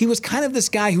 He was kind of this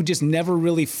guy who just never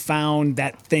really found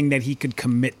that thing that he could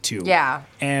commit to. Yeah.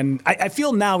 And I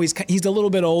feel now he's a little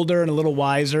bit older and a little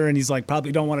wiser, and he's like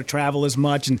probably don't want to travel as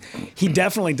much, and he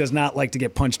definitely does not like to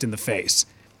get punched in the face.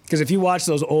 Because if you watch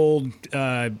those old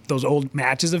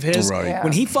matches of his,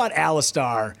 when he fought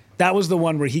Alistar, that was the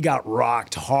one where he got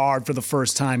rocked hard for the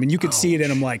first time, and you could see it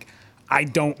in him like,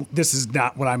 this is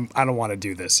not what I don't want to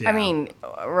do this. Yeah. I mean,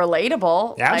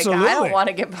 relatable. Absolutely. Like, I don't want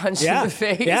to get punched in the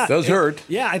face. Yeah. It does hurt.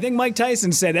 Yeah, I think Mike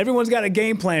Tyson said everyone's got a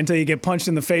game plan until you get punched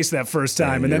in the face that first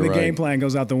time, and then the game plan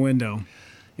goes out the window.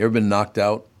 You ever been knocked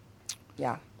out?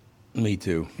 Yeah. Me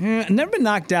too. Yeah, I've never been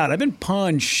knocked out. I've been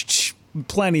punched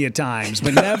plenty of times,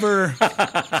 but never.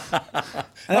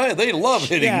 They love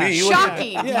hitting me.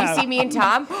 Shocking. Did you see me and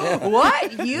Tom?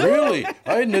 What? You? Really?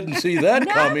 I didn't see that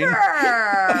coming.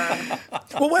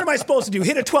 Well, what am I supposed to do?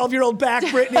 Hit a 12-year-old back,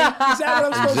 Brittany? Is that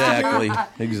what I'm supposed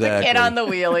to do? Exactly. Get on the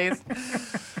wheelies.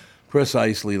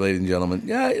 Precisely, ladies and gentlemen.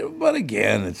 Yeah, but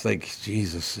again, it's like,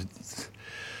 Jesus.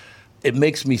 it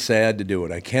makes me sad to do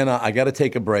it. I cannot. I got to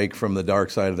take a break from the dark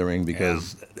side of the ring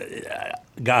because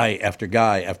guy after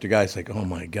guy after guy, it's like, oh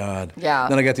my God. Yeah.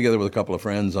 Then I got together with a couple of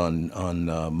friends on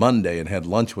Monday and had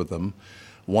lunch with them.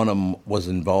 One of them was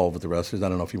involved with the wrestlers. I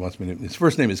don't know if he wants me to. His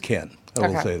first name is Ken. I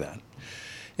will say that.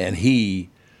 And he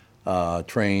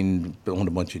trained, owned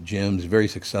a bunch of gyms. Very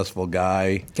successful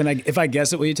guy. Can I? If I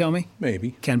guess it, will you tell me?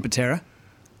 Maybe. Ken Patera.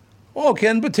 Oh,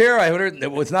 Ken Patera. I haven't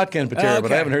heard. Well, it's not Ken Patera,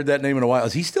 but I haven't heard that name in a while.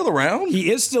 Is he still around?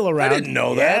 He is still around. I didn't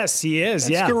know that. Yes, he is.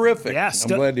 That's terrific. Yeah, I'm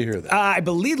glad to hear that. I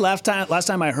believe last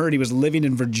time I heard he was living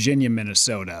in Virginia,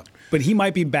 Minnesota, but he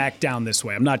might be back down this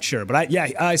way. I'm not sure, but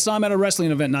I saw him at a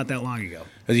wrestling event not that long ago.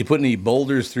 Has he put any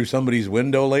boulders through somebody's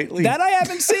window lately? That I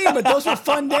haven't seen, but those were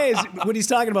fun days. What he's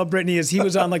talking about, Brittany, is he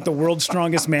was on like the World's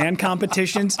Strongest Man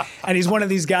competitions, and he's one of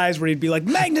these guys where he'd be like,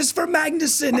 Magnus for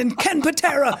Magnuson and Ken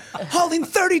Patera hauling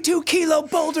 32-kilo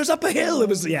boulders up a hill. It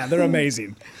was, they're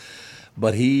amazing.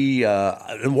 But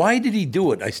why did he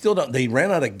do it? I still don't. They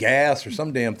ran out of gas or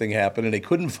some damn thing happened, and they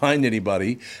couldn't find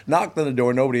anybody. Knocked on the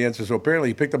door, nobody answered. So apparently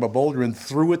he picked up a boulder and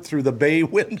threw it through the bay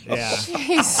window. Yeah.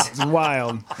 Jeez. It's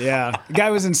wild. Yeah. The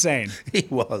guy was insane. He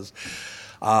was.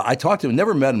 I talked to him,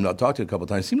 never met him. I talked to him a couple of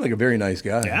times. Seemed like a very nice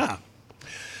guy. Yeah.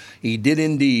 He did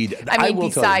indeed. I mean,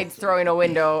 besides throwing a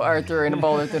window or throwing a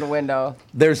boulder through the window.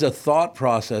 There's a thought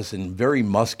process in very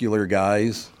muscular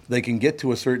guys. They can get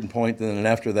to a certain point, and then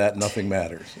after that, nothing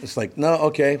matters. It's like, no,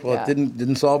 okay, well, it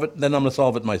didn't solve it. Then I'm going to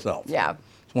solve it myself. Yeah.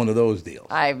 It's one of those deals.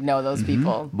 I know those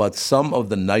people. But some of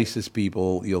the nicest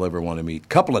people you'll ever want to meet.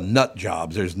 Couple of nut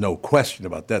jobs, there's no question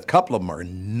about that. Couple of them are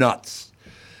nuts.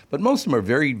 But most of them are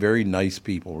very, very nice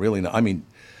people. Really, I mean,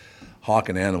 Hawk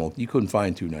and Animal, you couldn't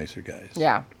find two nicer guys.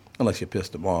 Yeah. Unless you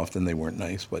pissed them off, then they weren't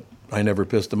nice. But I never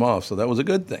pissed them off, so that was a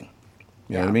good thing.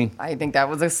 You know what I mean? I think that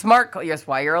was a smart call. That's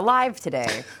why you're alive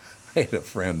today. I had a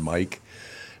friend, Mike,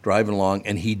 driving along,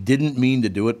 and he didn't mean to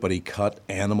do it, but he cut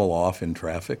Animal off in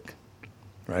traffic,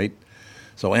 right?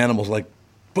 So Animal's like,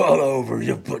 pull over,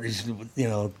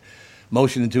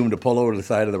 motioning to him to pull over to the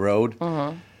side of the road.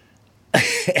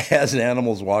 As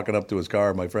Animal's walking up to his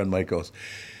car, my friend Mike goes,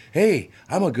 hey,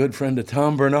 I'm a good friend of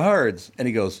Tom Barnard's. And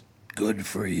he goes, good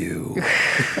for you.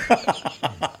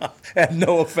 Had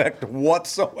no effect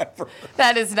whatsoever.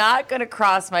 That is not going to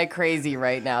cross my crazy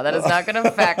right now. That is not going to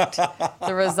affect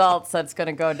the results that's going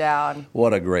to go down.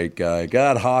 What a great guy.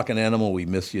 God, Hawk and Animal, we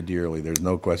miss you dearly. There's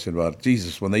no question about it.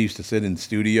 Jesus, when they used to sit in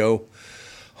studio,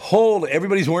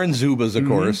 everybody's wearing Zubas, of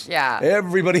course. Yeah.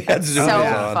 Everybody had Zubas so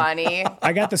on. funny.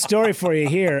 I got the story for you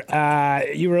here.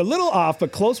 You were a little off,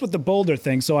 but close with the boulder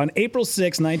thing. So on April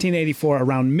 6, 1984,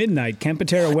 around midnight, Ken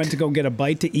Patera went to go get a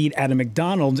bite to eat at a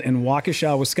McDonald's in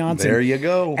Waukesha, Wisconsin. There you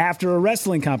go. After a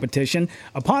wrestling competition.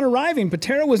 Upon arriving,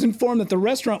 Patera was informed that the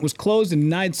restaurant was closed and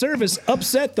denied service.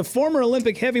 Upset, the former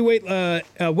Olympic heavyweight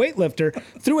weightlifter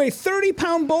threw a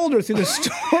 30-pound boulder through the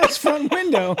store's front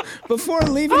window before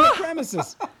leaving the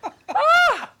premises.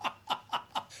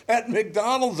 At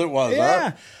McDonald's it was,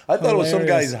 yeah. huh? I thought it was some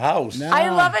guy's house. No. I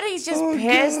love it. He's just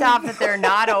pissed off that they're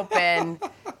not open,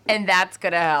 and that's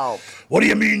gonna help. What do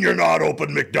you mean you're not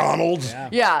open, McDonald's?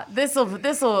 Yeah, this'll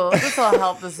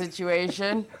help the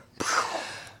situation.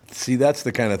 See, that's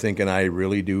the kind of thinking I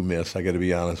really do miss. I got to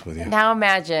be honest with you. Now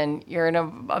imagine you're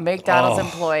a McDonald's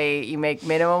employee. You make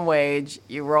minimum wage.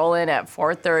 You roll in at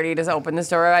 4:30 to open the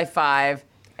store by 5.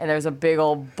 And there's a big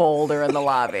old boulder in the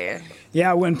lobby.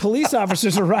 Yeah, when police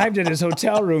officers arrived at his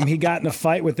hotel room, he got in a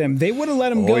fight with them. They would have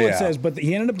let him go, it says, but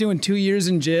he ended up doing 2 years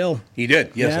in jail. He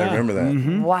did. Yes, I remember that.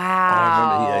 Mm-hmm. Wow.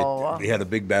 I remember he had a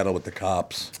big battle with the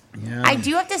cops. Yeah. I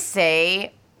do have to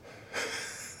say,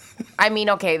 I mean,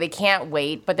 okay, they can't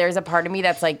wait, but there's a part of me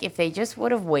that's like, if they just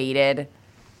would have waited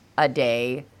a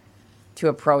day to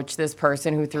approach this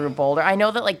person who threw a boulder. I know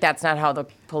that, like, that's not how the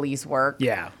police work.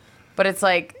 Yeah. But it's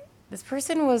like, this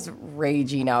person was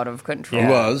raging out of control. He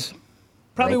was.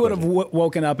 Probably would have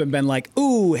woken up and been like,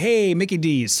 ooh, hey, Mickey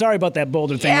D's, sorry about that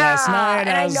boulder thing last night.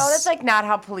 And I know that's, like, not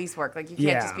how police work. Like, you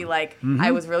can't just be like,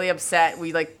 I was really upset.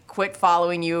 We, like, quit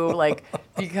following you, like,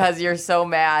 because you're so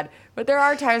mad. But there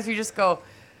are times where you just go,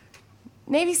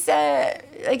 maybe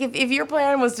if your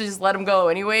plan was to just let him go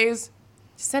anyways,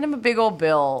 just send him a big old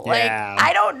bill. Yeah. Like,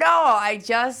 I don't know.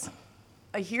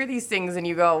 I hear these things and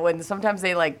you go, when sometimes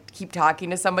they like keep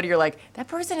talking to somebody, you're like, that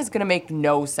person is going to make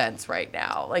no sense right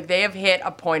now. Like they have hit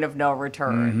a point of no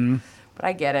return. Mm-hmm. But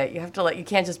I get it. You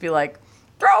can't just be like,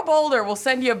 throw a boulder, we'll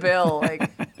send you a bill. Like,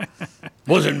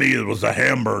 wasn't me, it was a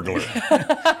hamburglar.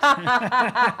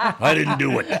 I didn't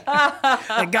do it.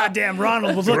 That goddamn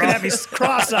Ronald was looking at me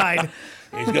cross-eyed.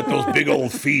 He's got those big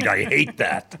old feet. I hate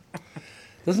that.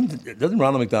 Doesn't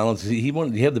Ronald McDonald, he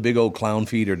have the big old clown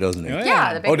feet, or doesn't he?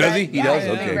 Yeah, the big does red, he? He does?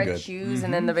 The Okay, big red good. shoes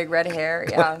and then the big red hair.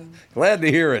 Yeah. Glad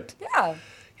to hear it. Yeah.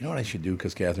 You know what I should do,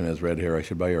 because Catherine has red hair? I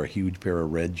should buy her a huge pair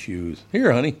of red shoes.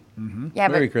 Here, honey. Yeah,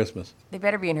 Merry but Christmas. they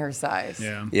better be in her size.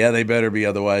 Yeah, they better be.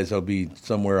 Otherwise, they'll be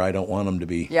somewhere I don't want them to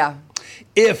be. Yeah.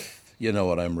 If you know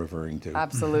what I'm referring to.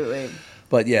 Absolutely.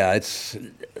 But yeah, it's,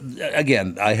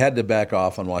 again, I had to back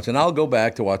off on watching. I'll go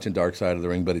back to watching Dark Side of the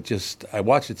Ring, but I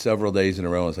watched it several days in a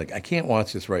row. I was like, I can't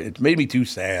watch this right. It made me too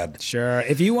sad. Sure.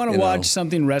 If you want to watch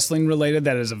something wrestling related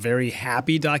that is a very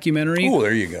happy documentary. Oh,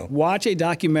 there you go. Watch a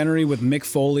documentary with Mick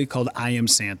Foley called I Am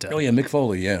Santa. Oh, yeah, Mick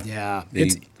Foley, yeah. Yeah.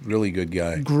 It's really good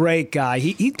guy. Great guy.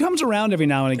 He comes around every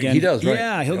now and again. He does, right.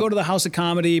 Yeah, he'll go to the House of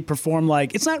Comedy, perform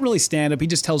it's not really stand-up. He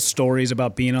just tells stories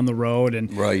about being on the road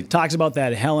and talks about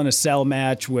that Hell in a Cell match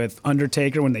with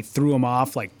Undertaker when they threw him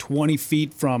off 20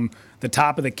 feet from the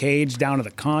top of the cage down to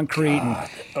the concrete.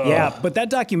 Yeah, but that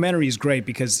documentary is great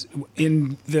because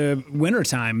in the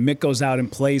wintertime, Mick goes out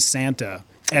and plays Santa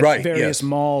at various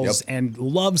malls and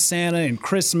loves Santa and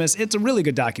Christmas. It's a really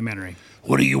good documentary.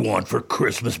 What do you want for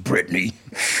Christmas, Brittany?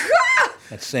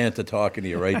 That's Santa talking to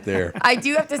you right there. I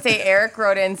do have to say, Eric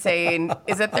wrote in saying,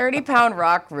 is a 30-pound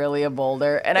rock really a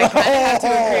boulder? And I kind of have to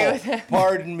agree with him.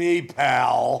 Pardon me,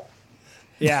 pal.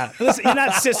 Yeah, listen, you're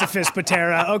not Sisyphus,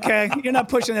 Patera, okay? You're not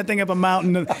pushing that thing up a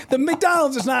mountain. The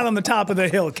McDonald's is not on the top of the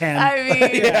hill, Ken. I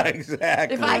mean, yeah,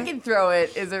 exactly. If I can throw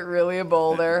it, is it really a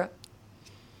boulder?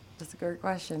 That's a great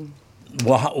question.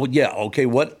 Well, yeah, okay.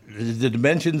 What the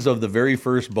dimensions of the very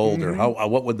first boulder?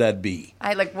 What would that be?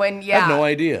 I have no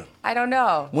idea. I don't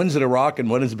know. When's it a rock and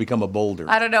when does it become a boulder?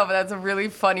 I don't know, but that's a really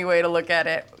funny way to look at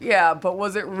it. Yeah, but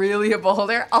was it really a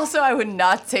boulder? Also, I would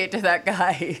not say it to that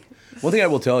guy. One thing I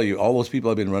will tell you, all those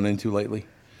people I've been running into lately,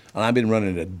 and I've been running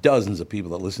into dozens of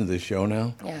people that listen to this show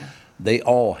now. Yeah. They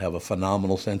all have a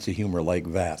phenomenal sense of humor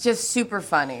like that. It's just super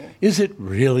funny. Is it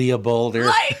really a boulder?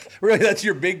 Really, that's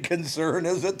your big concern,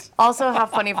 is it? Also, how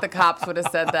funny if the cops would have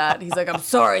said that. He's like, I'm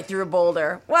sorry, I threw a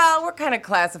boulder. Well, we're kind of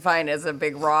classifying it as a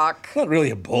big rock. Not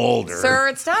really a boulder. Sir,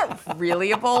 it's not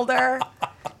really a boulder.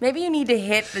 Maybe you need to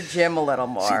hit the gym a little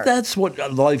more. See, that's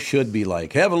what life should be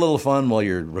like. Have a little fun while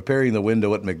you're repairing the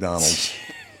window at McDonald's.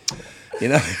 You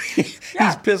know, he's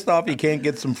pissed off he can't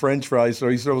get some French fries, so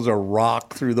he throws a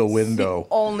rock through the window.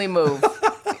 Only move.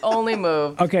 Only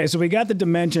move. Okay, so we got the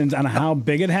dimensions on how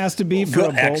big it has to be for a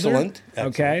boulder. Excellent.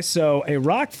 Okay, so a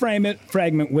rock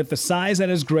fragment with the size that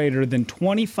is greater than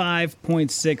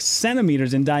 25.6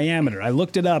 centimeters in diameter. I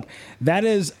looked it up. That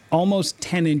is almost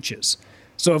 10 inches.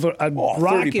 So if a rock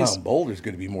 30-pound boulder is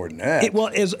going to be more than that.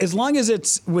 As long as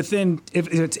it's within,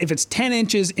 if it's 10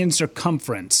 inches in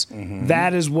circumference,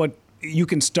 that is what you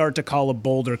can start to call a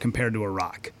boulder compared to a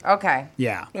rock. Okay.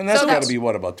 Yeah. And that's got to be,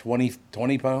 what, about 20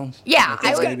 pounds? Yeah.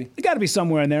 It got to be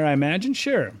somewhere in there, I imagine,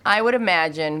 sure. I would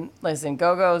imagine, listen,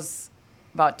 Go-Go's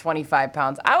about 25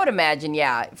 pounds. I would imagine,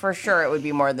 for sure it would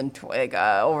be more than,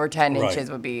 over 10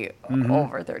 inches would be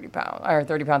over 30 pounds. Or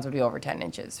 30 pounds would be over 10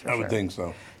 inches, for sure. I would think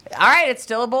so. All right, it's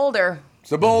still a boulder.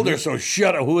 It's a boulder, so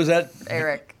shut up. Who is that?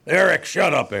 Eric. Eric,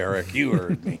 shut up, Eric. You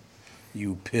heard me.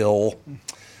 You pill.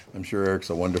 I'm sure Eric's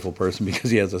a wonderful person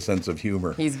because he has a sense of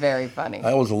humor. He's very funny.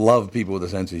 I always love people with a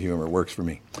sense of humor. It works for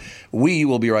me. We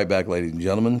will be right back, ladies and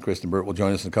gentlemen. Kristyn Burtt will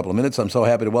join us in a couple of minutes. I'm so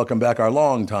happy to welcome back our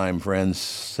longtime friend,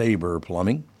 Sabre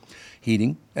Plumbing,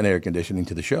 Heating, and Air Conditioning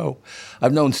to the show.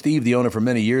 I've known Steve, the owner, for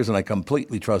many years, and I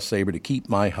completely trust Sabre to keep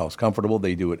my house comfortable.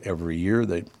 They do it every year.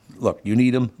 Look, you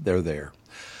need them, they're there.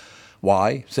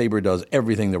 Why? Sabre does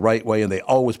everything the right way, and they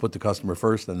always put the customer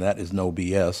first, and that is no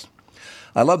BS.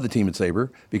 I love the team at Sabre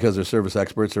because their service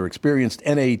experts are experienced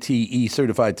NATE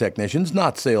certified technicians,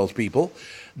 not salespeople.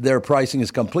 Their pricing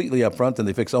is completely upfront and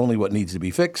they fix only what needs to be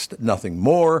fixed, nothing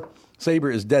more. Sabre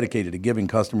is dedicated to giving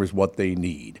customers what they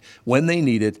need, when they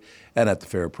need it, and at the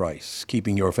fair price.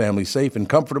 Keeping your family safe and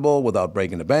comfortable without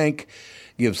breaking the bank.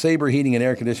 Give Sabre Heating and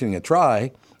Air Conditioning a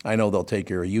try. I know they'll take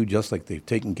care of you just like they've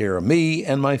taken care of me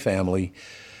and my family.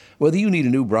 Whether you need a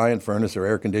new Bryant furnace or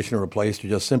air conditioner replaced or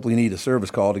just simply need a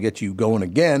service call to get you going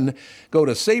again, go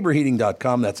to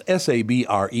saberheating.com. That's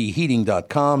SABRE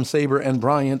heating.com. Sabre and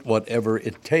Bryant, whatever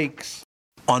it takes.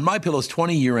 On MyPillow's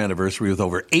 20-year anniversary with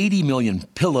over 80 million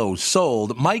pillows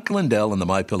sold, Mike Lindell and the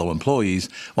MyPillow employees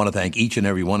want to thank each and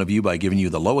every one of you by giving you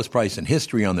the lowest price in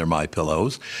history on their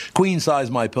MyPillows. Queen-size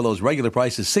MyPillow's regular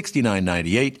price is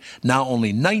 $69.98, now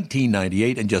only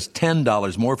 $19.98 and just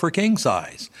 $10 more for king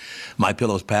size.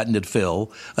 MyPillow's patented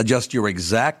fill adjusts your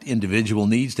exact individual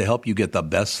needs to help you get the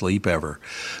best sleep ever.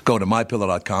 Go to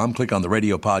MyPillow.com, click on the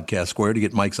radio podcast square to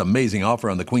get Mike's amazing offer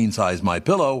on the queen-size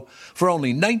MyPillow for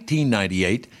only $19.98.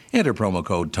 888. Enter promo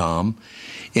code TOM.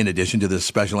 In addition to this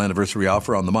special anniversary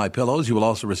offer on the MyPillows, you will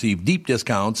also receive deep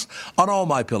discounts on all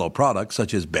MyPillow products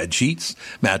such as bed sheets,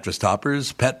 mattress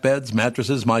toppers, pet beds,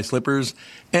 mattresses, My Slippers,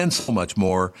 and so much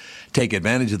more. Take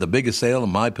advantage of the biggest sale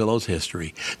in MyPillow's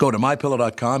history. Go to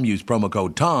MyPillow.com, use promo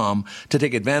code TOM to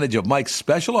take advantage of Mike's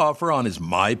special offer on his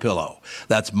MyPillow.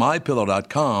 That's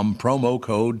MyPillow.com, promo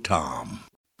code TOM.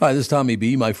 Hi, this is Tommy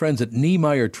B. My friends at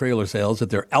Niemeyer Trailer Sales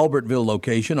at their Albertville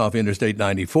location off Interstate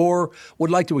 94 would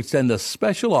like to extend a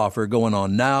special offer going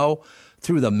on now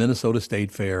through the Minnesota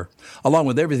State Fair. Along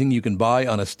with everything you can buy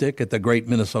on a stick at the Great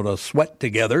Minnesota Sweat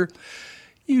Together,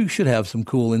 you should have some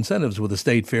cool incentives with a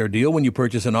State Fair deal when you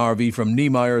purchase an RV from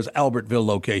Niemeyer's Albertville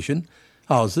location.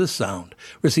 How's this sound?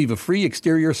 Receive a free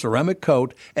exterior ceramic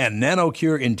coat and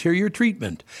NanoCure interior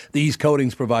treatment. These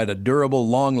coatings provide a durable,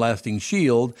 long-lasting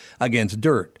shield against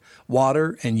dirt,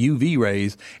 water, and UV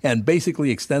rays, and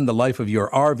basically extend the life of your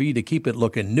RV to keep it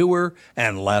looking newer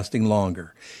and lasting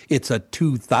longer. It's a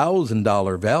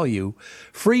 $2,000 value,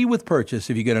 free with purchase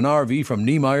if you get an RV from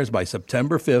Niemeyer's by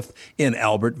September 5th in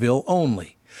Albertville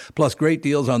only. Plus great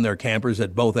deals on their campers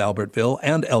at both Albertville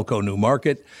and Elko New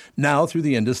Market, now through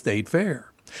the end of State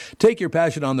Fair. Take your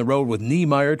passion on the road with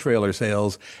Niemeyer Trailer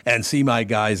Sales and see my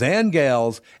guys and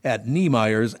gals at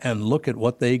Niemeyer's and look at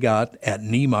what they got at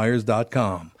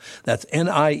Niemeyers.com. That's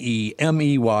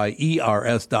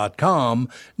Niemeyers.com,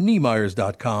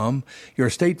 Niemeyers.com. Your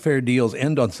State Fair deals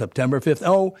end on September 5th.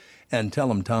 Oh, and tell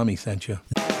them Tommy sent you.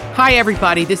 Hi,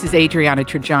 everybody. This is Adriana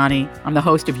Trajani. I'm the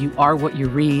host of You Are What You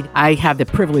Read. I have the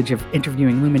privilege of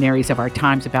interviewing luminaries of our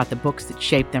times about the books that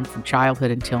shaped them from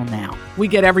childhood until now. We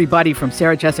get everybody from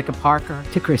Sarah Jessica Parker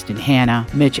to Kristen Hanna,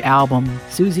 Mitch Albom,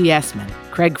 Susie Essman,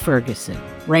 Craig Ferguson,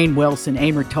 Rainn Wilson,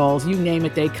 Amor Tolls, you name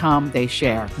it, they come, they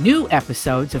share. New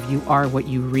episodes of You Are What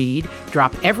You Read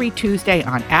drop every Tuesday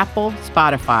on Apple,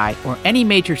 Spotify, or any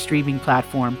major streaming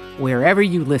platform wherever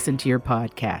you listen to your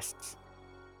podcasts.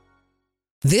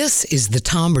 This is the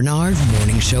Tom Barnard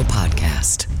Morning Show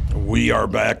podcast. We are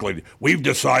back. We've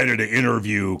decided to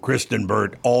interview Kristyn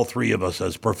Burtt, all three of us,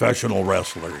 as professional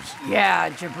wrestlers.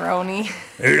 Yeah, jabroni.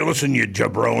 Hey, listen, you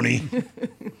jabroni. What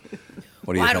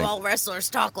do you think? Why do all wrestlers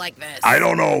talk like this? I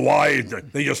don't know why.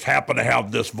 They just happen to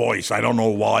have this voice. I don't know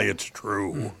why it's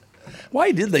true.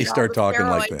 Why did they start talking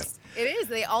like that? It is.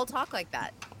 They all talk like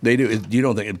that. They do. You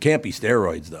don't think it can't be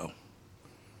steroids, though?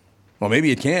 Well,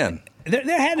 maybe it can.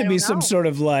 There had to be some sort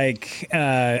of like,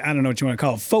 I don't know what you want to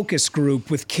call it, focus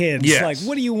group with kids. Yes. Like,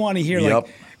 what do you want to hear? Yep.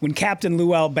 Like, when Captain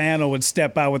Lou Albano would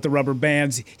step out with the rubber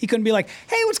bands, he couldn't be like,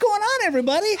 hey, what's going on,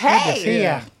 everybody? Hey!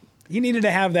 Yeah. He needed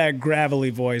to have that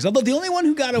gravelly voice. Although the only one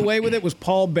who got away with it was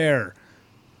Paul Bearer.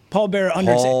 Paul Bearer,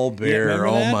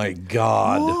 oh my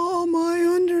God. Oh,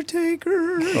 my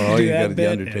Undertaker. Oh, you got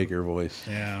the Undertaker voice.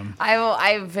 Yeah.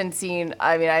 I've been seeing,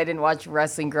 I didn't watch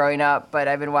wrestling growing up, but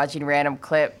I've been watching random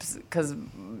clips because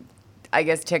I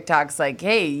guess TikTok's like,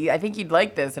 hey, I think you'd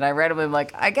like this. And I randomly am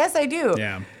like, I guess I do.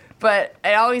 Yeah. But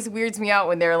it always weirds me out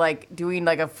when they're like doing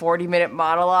like a 40-minute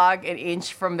monologue an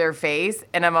inch from their face.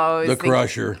 And I'm always The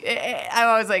Crusher. I'm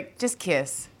always like, just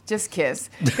kiss. Just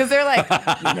kiss. Because they're like,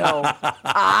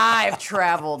 I've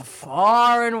traveled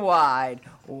far and wide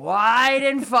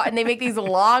and far. And they make these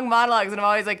long monologues. And I'm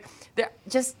always like,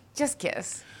 just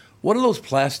kiss. What are those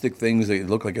plastic things that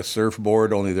look like a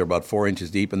surfboard, only they're about 4 inches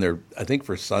deep, and they're, I think,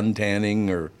 for sun tanning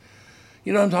or,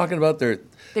 you know what I'm talking about? They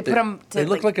put them to, they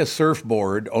look like a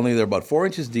surfboard, only they're about 4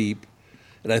 inches deep,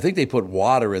 and I think they put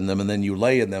water in them, and then you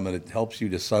lay in them, and it helps you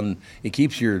to it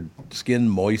keeps your skin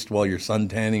moist while you're sun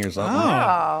tanning or something.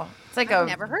 Oh. It's like I've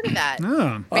never heard of that.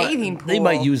 Bathing pool. They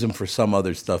might use them for some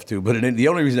other stuff, too, but the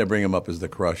only reason I bring them up is the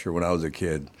Crusher. When I was a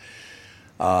kid,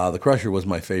 the Crusher was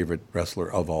my favorite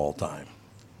wrestler of all time.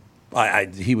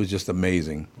 He was just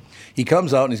amazing. He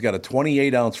comes out and he's got a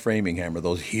 28-ounce framing hammer,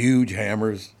 those huge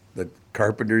hammers that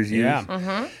carpenters use. Yeah.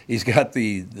 Mm-hmm. He's got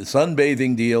the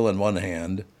sunbathing deal in one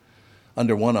hand,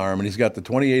 under one arm, and he's got the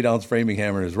 28-ounce framing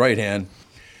hammer in his right hand.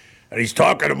 And he's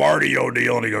talking to Marty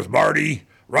O'Deal, and he goes, Marty,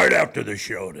 right after the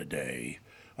show today,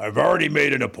 I've already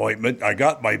made an appointment. I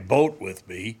got my boat with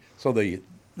me. So the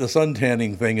sun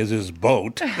tanning thing is his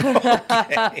boat,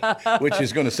 which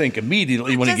is going to sink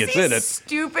immediately when he gets in it.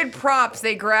 Stupid props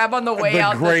they grab on the way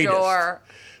out the door.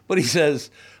 But he says,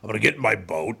 I'm going to get in my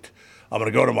boat. I'm going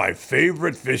to go to my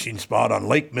favorite fishing spot on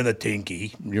Lake Minnetonka.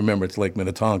 You remember it's Lake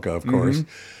Minnetonka, of course.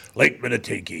 Lake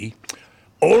Minnetonka.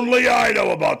 Only I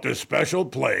know about this special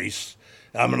place.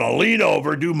 I'm going to lean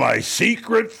over, do my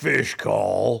secret fish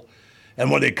call, and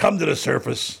when they come to the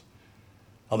surface,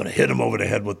 I'm going to hit them over the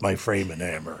head with my framing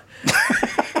hammer.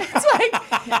 It's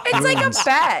like It's like a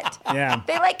bet. Yeah.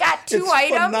 They like got two It's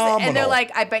items, phenomenal. and they're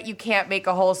like, "I bet you can't make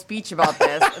a whole speech about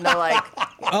this." And they're like,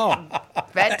 Oh,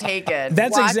 "Bet taken."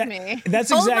 that's Watch exactly. me.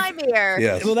 That's Hold exactly. my beer.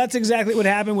 Yes. Well, that's exactly what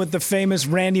happened with the famous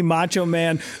Randy Macho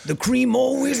Man. The cream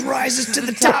always rises to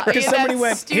the top. Because Yeah, somebody that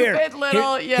went, stupid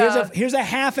little- here's a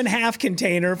half and half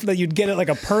container that you'd get at like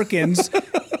a Perkins.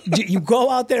 You go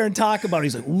out there and talk about it.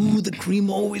 He's like, ooh, the cream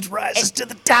always rises to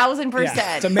the top. 1,000%.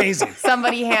 Yeah, it's amazing.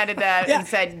 Somebody handed that Yeah. and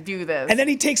said, "Do this." And then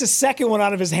he takes a second one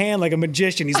out of his hand like a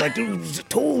magician. He's like, dude,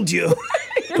 told you.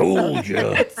 Told you.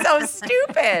 It's so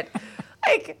stupid.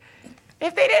 Like,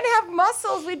 if they didn't have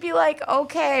muscles, we'd be like,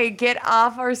 "Okay, get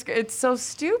off our screen." It's so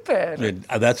stupid.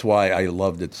 That's why I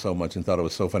loved it so much and thought it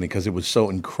was so funny, because it was so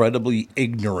incredibly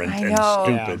ignorant I and know.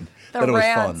 stupid The that it was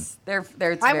rants, fun.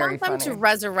 it's I very want them funny. to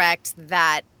resurrect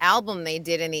that album they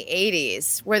did in the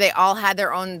 80s where they all had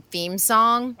their own theme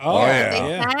song. Oh, that they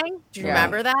yeah. sang. Do you Yeah.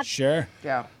 remember that? Sure.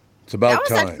 Yeah. It's about That was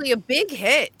time. actually a big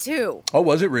hit, too. Oh,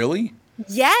 was it really?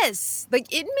 Yes. Like,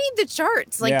 it made the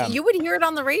charts. Like, Yeah. you would hear it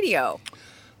on the radio.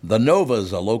 The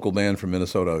Novas, a local band from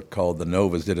Minnesota called The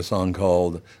Novas, did a song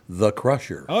called The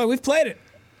Crusher. Oh, we've played it.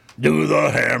 Do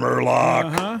the hammer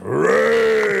lock.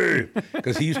 Hooray!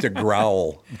 Because he used to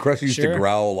growl. Crusher used to Sure.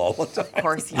 growl all the time. Of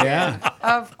course he Yeah. did.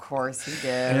 Of course he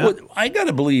did. Well, I got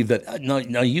to believe that, now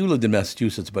you lived in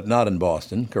Massachusetts, but not in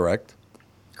Boston, correct?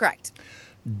 Correct.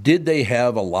 Did they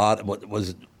have a lot,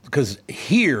 because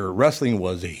here wrestling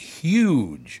was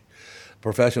huge,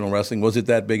 professional wrestling. Was it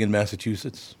that big in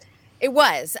Massachusetts? It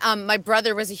was. My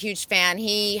brother was a huge fan.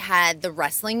 He had the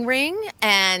wrestling ring,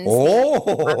 and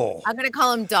Oh! I'm going to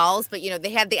call them dolls, but, they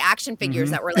had the action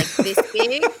figures that were like this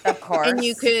big. Of course. And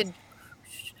you could,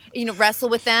 wrestle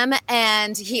with them.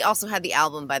 And he also had the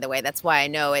album, by the way. That's why I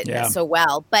know it Yeah. so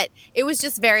well. But it was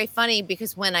just very funny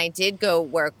because when I did go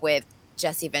work with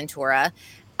Jesse Ventura,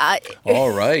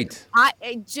 All right.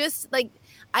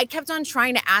 I kept on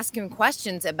trying to ask him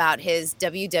questions about his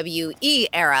WWE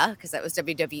era, because that was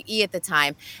WWE at the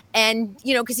time. And,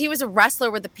 because he was a wrestler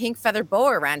with a pink feather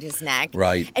boa around his neck.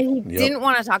 Right. And he Yep. didn't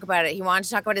want to talk about it. He wanted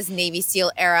to talk about his Navy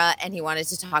SEAL era, and he wanted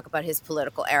to talk about his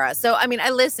political era. So, I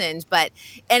listened, but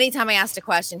anytime I asked a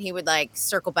question, he would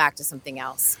circle back to something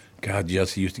else. God,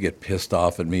 Jesse used to get pissed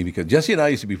off at me because Jesse and I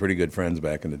used to be pretty good friends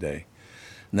back in the day.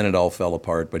 And then it all fell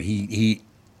apart. But he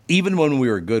even when we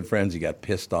were good friends, he got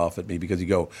pissed off at me because he'd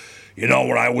go,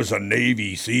 when I was a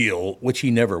Navy SEAL, which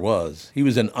he never was. He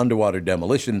was in underwater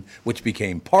demolition, which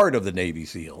became part of the Navy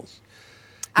SEAls.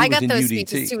 I got those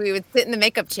speeches too. We would sit in the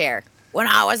makeup chair. When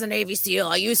I was a Navy SEAL,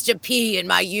 I used to pee in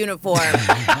my uniform.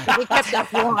 We kept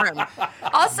us warm.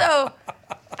 Also, I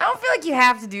don't feel like you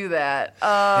have to do that.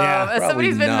 As somebody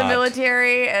who's been in the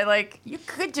military, and you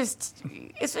could just,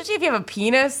 especially if you have a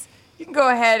penis, you can go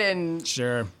ahead and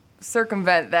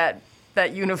circumvent that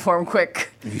uniform quick.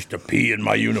 I used to pee in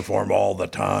my uniform all the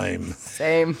time.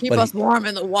 Same. Keep us warm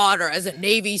in the water as a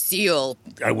Navy SEAL.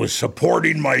 I was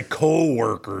supporting my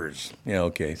co-workers. Yeah,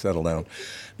 okay, settle down.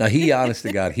 Now, he, honest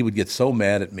to God, he would get so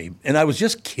mad at me. And I was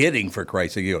just kidding, for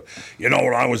Christ's sake. When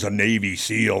I was a Navy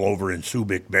SEAL over in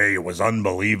Subic Bay, it was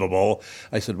unbelievable.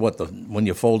 I said, when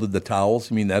you folded the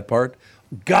towels, you mean that part?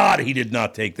 God, he did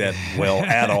not take that well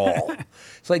at all.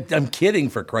 It's like, I'm kidding,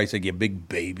 for Christ's sake, you big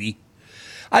baby.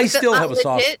 I still have a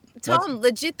soft... Tom,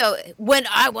 legit, though, when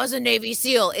I was a Navy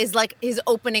SEAL is his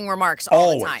opening remarks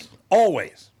all the time.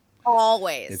 Always.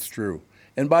 Always. It's true.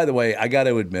 And by the way, I got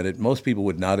to admit it. Most people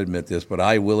would not admit this, but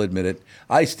I will admit it.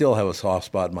 I still have a soft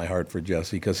spot in my heart for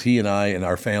Jesse because he and I and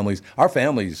our families,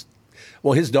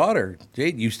 well, his daughter,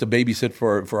 Jade, used to babysit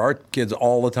for our kids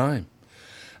all the time.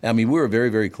 We were very,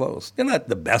 very close. They're not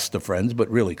the best of friends, but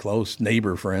really close,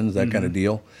 neighbor friends, that kind of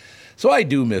deal. So I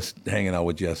do miss hanging out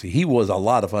with Jesse. He was a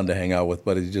lot of fun to hang out with,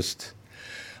 but it's just,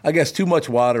 I guess, too much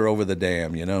water over the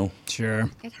dam, Sure.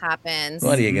 It happens.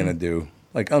 What are you going to do?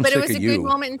 I'm sick of you. But it was a good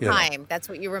moment in time. That's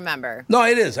what you remember. No,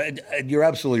 it is. You're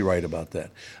absolutely right about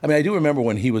that. I do remember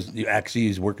when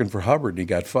he's working for Hubbard and he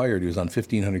got fired. He was on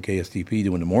 1500 KSTP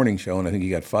doing the morning show, and I think he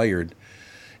got fired.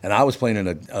 And I was playing in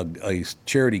a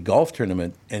charity golf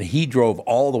tournament, and he drove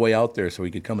all the way out there so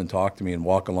he could come and talk to me and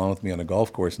walk along with me on a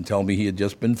golf course and tell me he had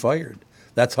just been fired.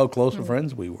 That's how close of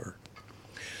friends we were.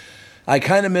 I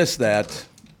kind of miss that.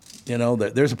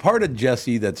 There's a part of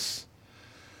Jesse that's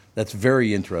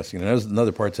very interesting, and there's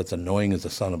another part that's annoying as a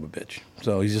son of a bitch.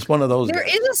 So he's just one of those There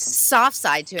guys. is a soft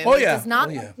side to him. Oh, He yeah. does not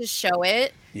Oh, yeah. like to show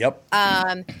it. Yep.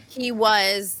 He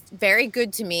was very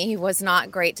good to me. He was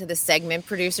not great to the segment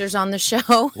producers on the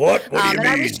show. What do you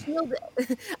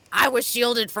mean? I was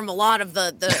shielded from a lot of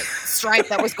the strife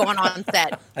that was going on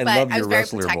set. I but love I your was very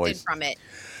wrestler protected voice. from it.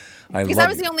 Because I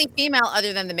was the only female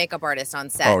other than the makeup artist on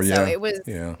set. Oh, yeah. So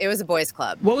it was a boys'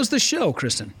 club. What was the show,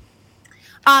 Kristyn?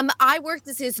 I worked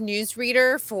as his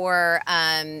newsreader for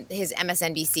his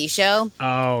MSNBC show.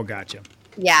 Oh, gotcha.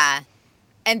 Yeah.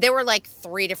 And there were like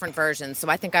 3 different versions. So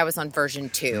I think I was on version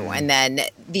 2. And then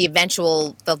the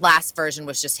last version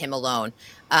was just him alone.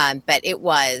 But it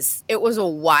was a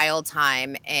wild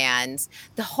time. And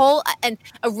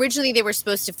originally they were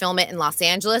supposed to film it in Los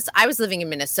Angeles. I was living in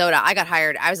Minnesota. I got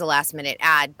hired. I was a last minute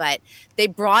ad, but they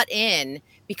brought in,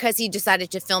 because he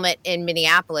decided to film it in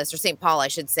Minneapolis, or St. Paul, I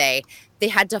should say, they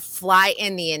had to fly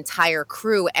in the entire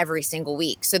crew every single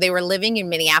week. So they were living in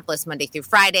Minneapolis Monday through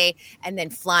Friday and then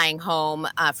flying home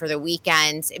for the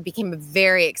weekend. It became a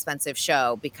very expensive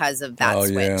show because of that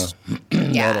switch.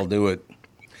 Yeah. That'll do it.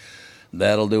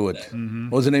 Mm-hmm.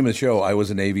 What was the name of the show? I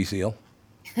Was a Navy SEAL.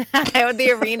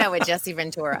 The Arena with Jesse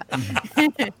Ventura.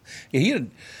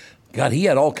 He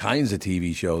had all kinds of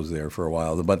TV shows there for a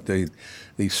while. But the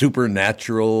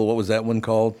Supernatural, what was that one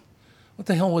called? What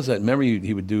the hell was that? Remember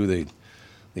he would do the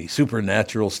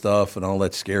supernatural stuff and all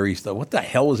that scary stuff. What the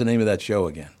hell was the name of that show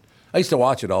again? I used to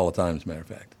watch it all the time, as a matter of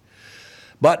fact.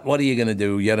 But what are you going to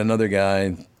do? Yet another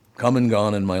guy come and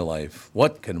gone in my life.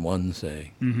 What can one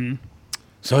say? Mm-hmm.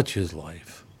 Such is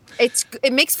life.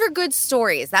 It makes for good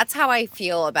stories. That's how I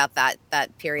feel about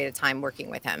that period of time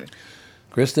working with him.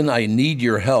 Kristyn, I need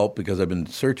your help because I've been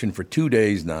searching for 2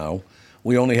 days now.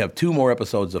 We only have 2 more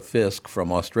episodes of Fisk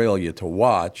from Australia to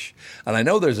watch. And I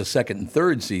know there's a 2nd and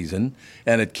 3rd season,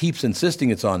 and it keeps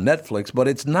insisting it's on Netflix, but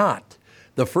it's not.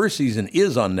 The first season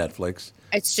is on Netflix.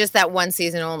 It's just that one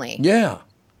season only. Yeah.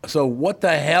 So what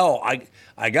the hell?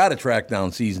 I got to track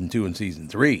down season 2 and season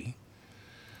 3.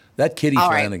 That Kitty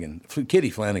Flanagan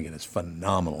is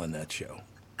phenomenal in that show.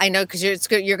 I know, because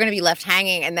you're going to be left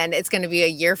hanging, and then it's going to be a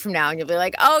year from now, and you'll be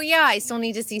like, oh, yeah, I still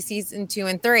need to see season 2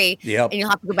 and 3. Yep. And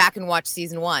you'll have to go back and watch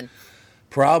season 1.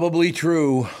 Probably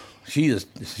true.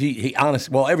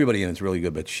 Honestly, well, everybody in it's really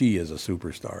good, but she is a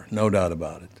superstar. No doubt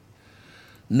about it.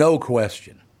 No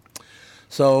question.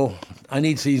 So I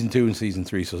need season 2 and season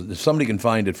 3. So if somebody can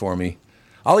find it for me,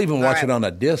 I'll even watch it on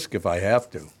a disc if I have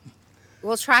to.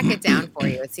 We'll track it down for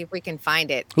you and see if we can find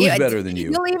it. Who's better than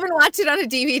you? You'll even watch it on a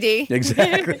DVD.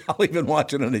 Exactly. I'll even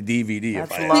watch it on a DVD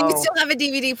if I have. You still have a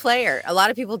DVD player. A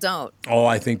lot of people don't. Oh,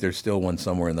 I think there's still one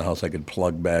somewhere in the house I could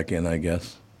plug back in, I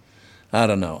guess. I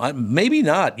don't know. Maybe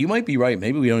not. You might be right.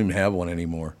 Maybe we don't even have one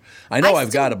anymore. I know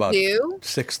I've got about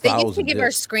 6,000. They used to give our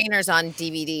screeners on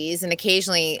DVDs, and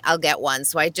occasionally I'll get one.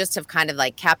 So I just have kind of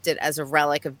like kept it as a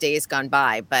relic of days gone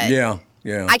by. But yeah.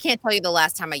 I can't tell you the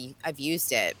last time I've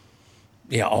used it.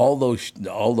 Yeah, all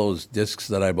those discs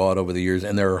that I bought over the years,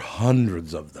 and there are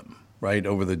hundreds of them, right,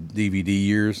 over the DVD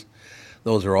years.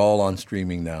 Those are all on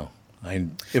streaming now.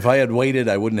 If I had waited,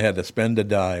 I wouldn't have had to spend a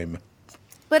dime.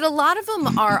 But a lot of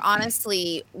them are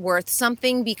honestly worth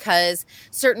something because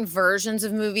certain versions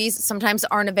of movies sometimes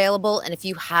aren't available. And if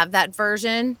you have that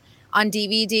version on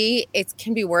DVD, it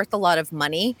can be worth a lot of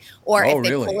money. Or if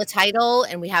they pull a title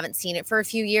and we haven't seen it for a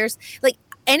few years, like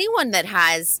anyone that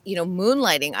has,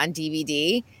 Moonlighting on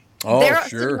DVD, they're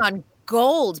sitting on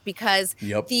gold because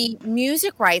the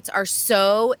music rights are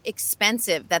so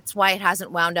expensive. That's why it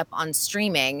hasn't wound up on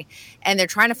streaming. And they're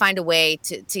trying to find a way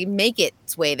to make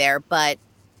its way there. But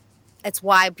it's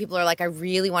why people are like, I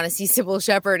really want to see Sybil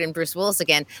Shepherd and Bruce Willis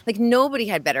again. Like, nobody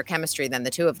had better chemistry than the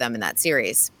two of them in that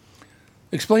series.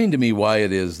 Explain to me why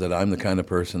it is that I'm the kind of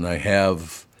person I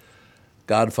have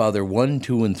Godfather 1,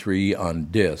 2, and 3 on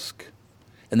disc.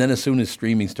 And then as soon as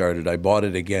streaming started, I bought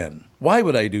it again. Why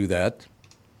would I do that?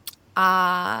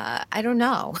 I don't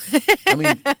know. I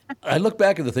mean, I look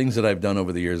back at the things that I've done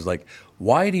over the years. Like,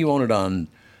 why do you own it on?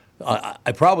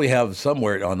 I probably have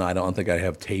somewhere on. I don't think I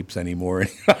have tapes anymore.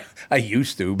 I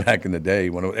used to back in the day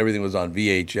when everything was on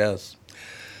VHS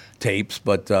tapes.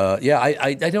 But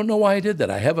I don't know why I did that.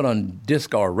 I have it on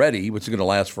disc already, which is going to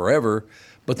last forever.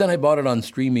 But then I bought it on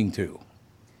streaming too.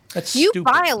 That's you stupid.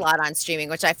 Buy a lot on streaming,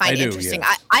 which I find interesting.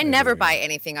 Yes. I never buy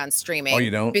anything on streaming. Oh, you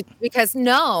don't? Because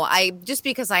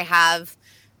I have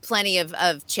plenty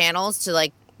of channels to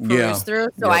like peruse through.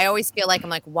 So I always feel like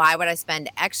I'm like, why would I spend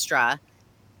extra?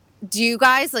 Do you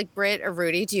guys, like Britt or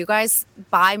Rudy, do you guys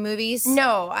buy movies?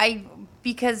 No,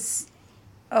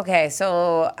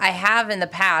 so I have in the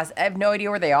past. I have no idea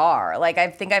where they are. Like, I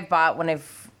think I've bought when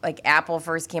Apple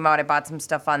first came out, I bought some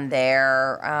stuff on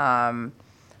there.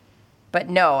 But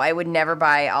no, I would never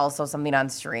buy also something on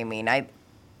streaming.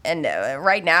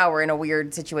 right now we're in a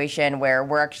weird situation where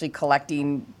we're actually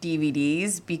collecting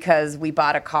DVDs because we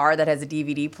bought a car that has a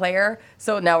DVD player.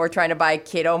 So now we're trying to buy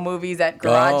kiddo movies at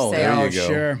garage sales. There you go.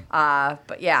 Sure.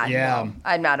 But no,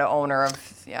 I'm not an owner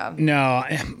of. Yeah. No,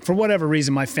 for whatever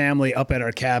reason, my family up at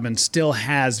our cabin still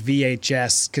has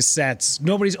VHS cassettes.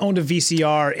 Nobody's owned a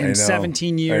VCR in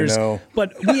 17 years. I know.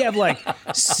 But we have like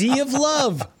Sea of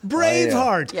Love,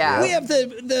 Braveheart. Yeah. We have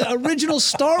the original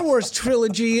Star Wars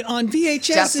trilogy on VHS.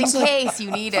 Just in case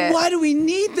you need it. Why do we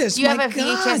need this? Do you have a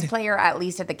VHS player at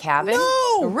least at the cabin?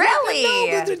 No.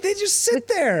 Really? No, they just sit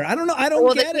there. I don't know. I don't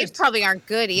get it. Well, these probably aren't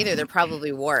good either. They're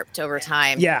probably warped over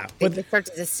time. Yeah. They start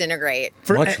to disintegrate.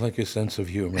 Much like your sense of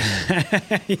humor. Yes.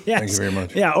 Thank you very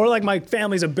much. Yeah, or like my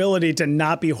family's ability to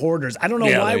not be hoarders. I don't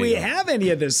know why we have any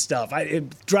of this stuff.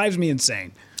 It drives me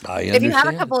insane. If you have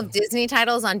a couple of Disney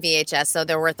titles on VHS, so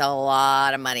they're worth a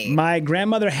lot of money. My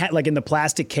grandmother had, like in the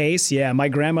plastic case, my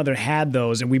grandmother had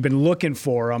those, and we've been looking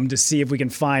for them to see if we can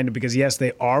find them because, yes,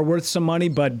 they are worth some money.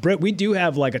 But, Britt, we do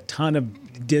have like a ton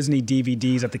of Disney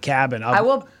DVDs at the cabin. I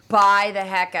will buy the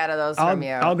heck out of those from you.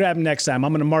 I'll grab them next time.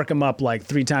 I'm going to mark them up like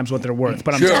 3 times what they're worth.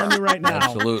 But I'm telling you right now.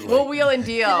 Absolutely. We'll wheel and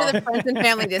deal. The friends and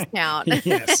family discount.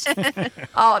 Yes.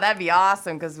 Oh, that'd be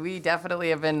awesome because we definitely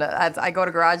have been. I go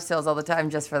to garage sales all the time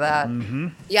just for that. Mm-hmm.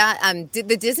 Yeah,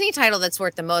 the Disney title that's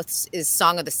worth the most is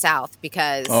Song of the South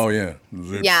because. Oh yeah.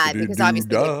 Yeah, because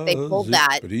obviously they pulled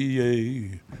that.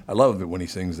 I love it when he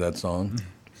sings that song.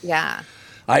 Yeah.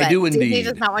 I do indeed. Disney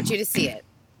does not want you to see it.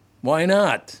 Why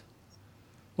not?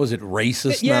 Was it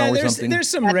racist now or something? There's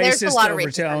some racist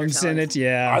overtones in it,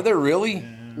 yeah. Are there really?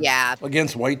 Yeah.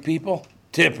 Against white people?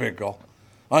 Typical.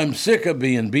 I'm sick of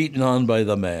being beaten on by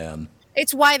the man.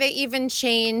 It's why they even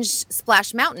changed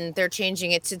Splash Mountain. They're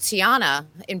changing it to Tiana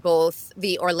in both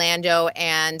the Orlando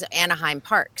and Anaheim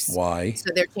parks. Why? So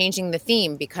they're changing the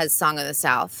theme because Song of the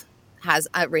South has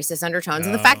racist undertones.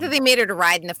 And the fact that they made it a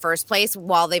ride in the first place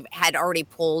while they had already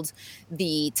pulled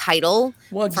the title.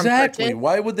 Well, exactly.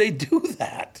 Why would they do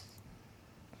that?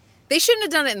 They shouldn't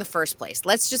have done it in the first place.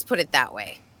 Let's just put it that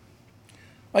way.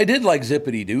 I did like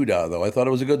Zippity Doo-Dah, though. I thought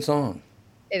it was a good song.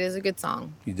 It is a good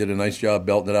song. You did a nice job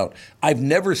belting it out. I've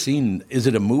never seen, is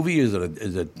it a movie? Is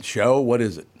it a show? What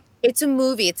is it? It's a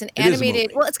movie. It's an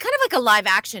animated. Well, it's kind of like a live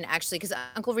action, actually, because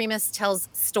Uncle Remus tells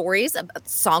stories about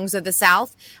songs of the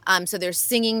South. So there's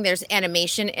singing, there's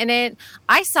animation in it.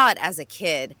 I saw it as a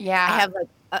kid. Yeah. I have like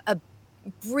a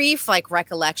brief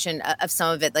recollection of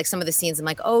some of it, like some of the scenes. I'm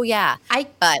like, oh yeah.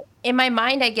 But in my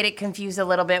mind, I get it confused a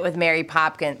little bit with Mary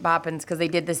Poppins because they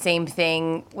did the same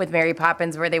thing with Mary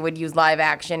Poppins where they would use live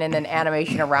action and then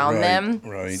animation around them.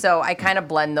 Right. So I kind of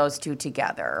blend those two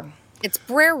together. It's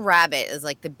Brer Rabbit is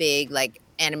like the big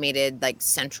animated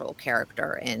central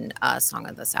character in Song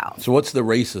of the South. So what's the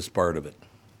racist part of it?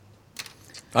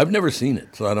 I've never seen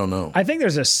it, so I don't know. I think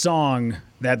there's a song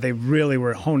that they really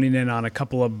were honing in on a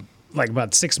couple of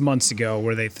about 6 months ago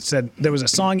where they said there was a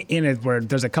song in it where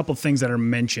there's a couple things that are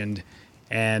mentioned,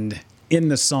 and in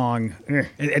the song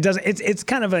it doesn't. It's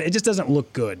kind of it just doesn't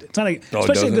look good. It's not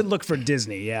especially a good look for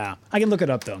Disney. Yeah, I can look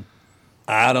it up though.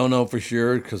 I don't know for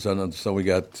sure because so we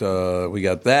got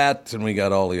that and we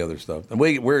got all the other stuff and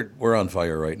we're on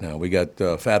fire right now. We got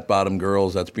fat bottom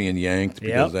girls that's being yanked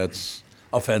because that's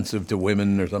offensive to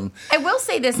women or something. I will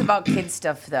say this about kids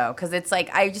stuff though, because it's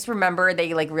I just remember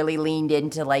they really leaned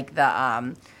into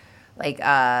the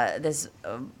this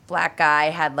black guy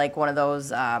had one of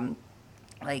those Tevin?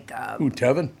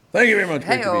 Thank you very much.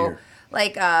 Great to be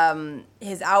here.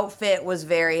 His outfit was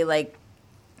very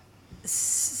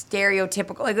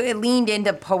stereotypical. It leaned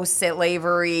into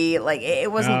post-slavery.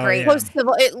 It wasn't great. Yeah.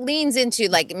 Post-civil. It leans into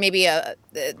maybe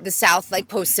the South,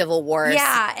 post-Civil War.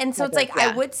 Yeah, and so it's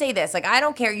I would say this. I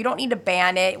don't care. You don't need to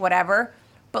ban it, whatever.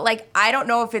 But I don't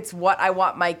know if it's what I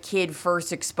want my kid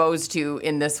first exposed to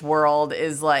in this world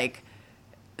is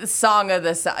Song of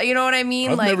the South. You know what I mean?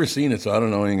 I've never seen it, so I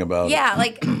don't know anything about it. Yeah,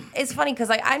 it's funny because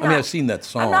I've seen that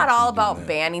song. I'm not all about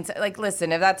banning.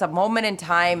 Listen, if that's a moment in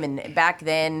time, and back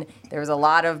then there was a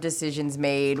lot of decisions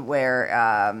made where,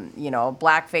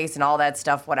 blackface and all that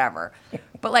stuff, whatever.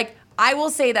 But I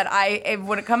will say that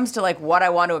when it comes to what I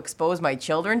want to expose my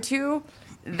children to,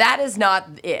 that is not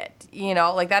it.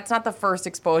 That's not the first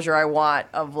exposure I want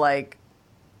of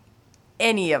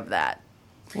any of that.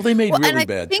 Well, they made really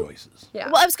bad choices. Yeah.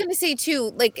 Well, I was going to say,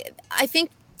 too, I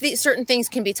think certain things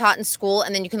can be taught in school,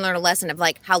 and then you can learn a lesson of,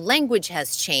 how language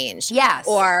has changed. Yes.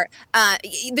 Or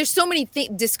there's so many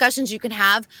discussions you can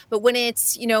have, but when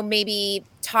it's, maybe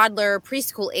toddler,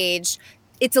 preschool age,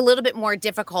 it's a little bit more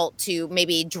difficult to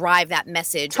maybe drive that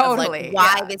message of like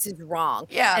why this is wrong.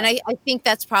 Yeah. And I think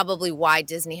that's probably why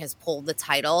Disney has pulled the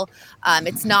title.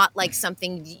 It's not like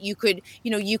something you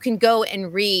can go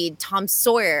and read Tom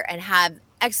Sawyer and have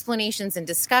explanations and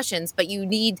discussions, but you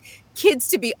need kids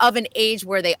to be of an age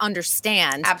where they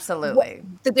understand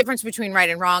the difference between right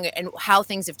and wrong and how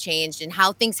things have changed and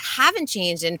how things haven't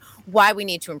changed and why we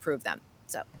need to improve them.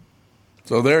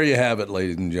 So there you have it,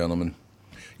 ladies and gentlemen.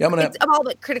 Yeah, it's all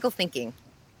about critical thinking.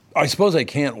 I suppose I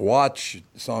can't watch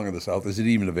Song of the South. Is it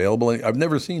even available? I've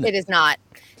never seen it. It is not.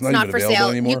 It's not for sale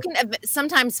anymore. You can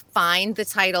sometimes find the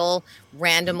title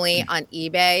randomly on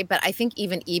eBay, but I think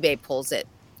even eBay pulls it.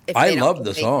 I love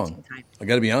the song. I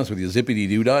got to be honest with you. Zippity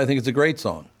Doo Dah, I think it's a great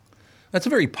song. That's a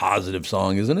very positive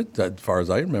song, isn't it? As far as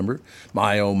I remember.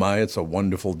 My, oh my, it's a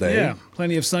wonderful day. Yeah,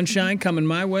 plenty of sunshine coming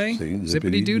my way. See,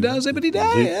 zippity doo dah, zippity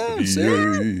dah.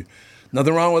 Yeah,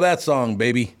 nothing wrong with that song,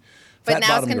 baby. But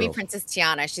now it's going to be Princess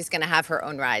Tiana. She's going to have her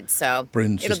own ride, so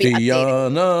Princess it'll be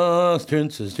Tiana,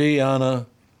 Princess Tiana.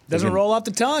 Doesn't roll off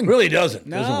the tongue. Really doesn't.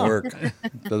 No. Doesn't work.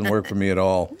 Doesn't work for me at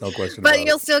all. No question about it. But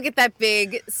you'll still get that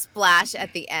big splash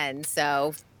at the end.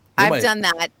 So I've done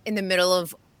that in the middle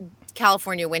of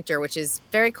California winter, which is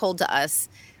very cold to us,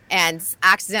 and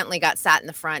accidentally got sat in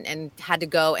the front and had to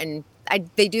go and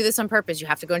they do this on purpose. You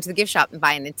have to go into the gift shop and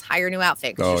buy an entire new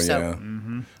outfit. Oh, yeah.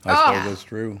 Mm-hmm. I suppose that's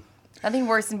true. Nothing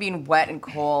worse than being wet and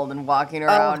cold and walking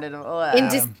around. In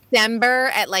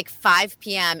December at like 5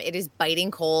 p.m., it is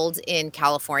biting cold in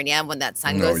California when that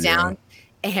sun goes down.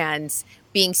 And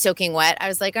being soaking wet, I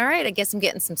was like, all right, I guess I'm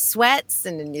getting some sweats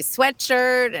and a new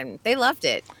sweatshirt. And they loved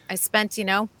it. I spent,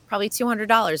 probably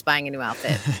 $200 buying a new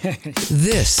outfit.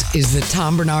 This is the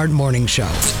Tom Barnard Morning Show.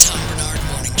 The Tom Barnard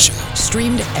Morning Show.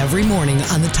 Streamed every morning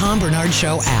on the Tom Barnard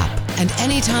Show app and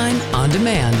anytime on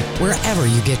demand wherever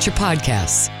you get your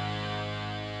podcasts.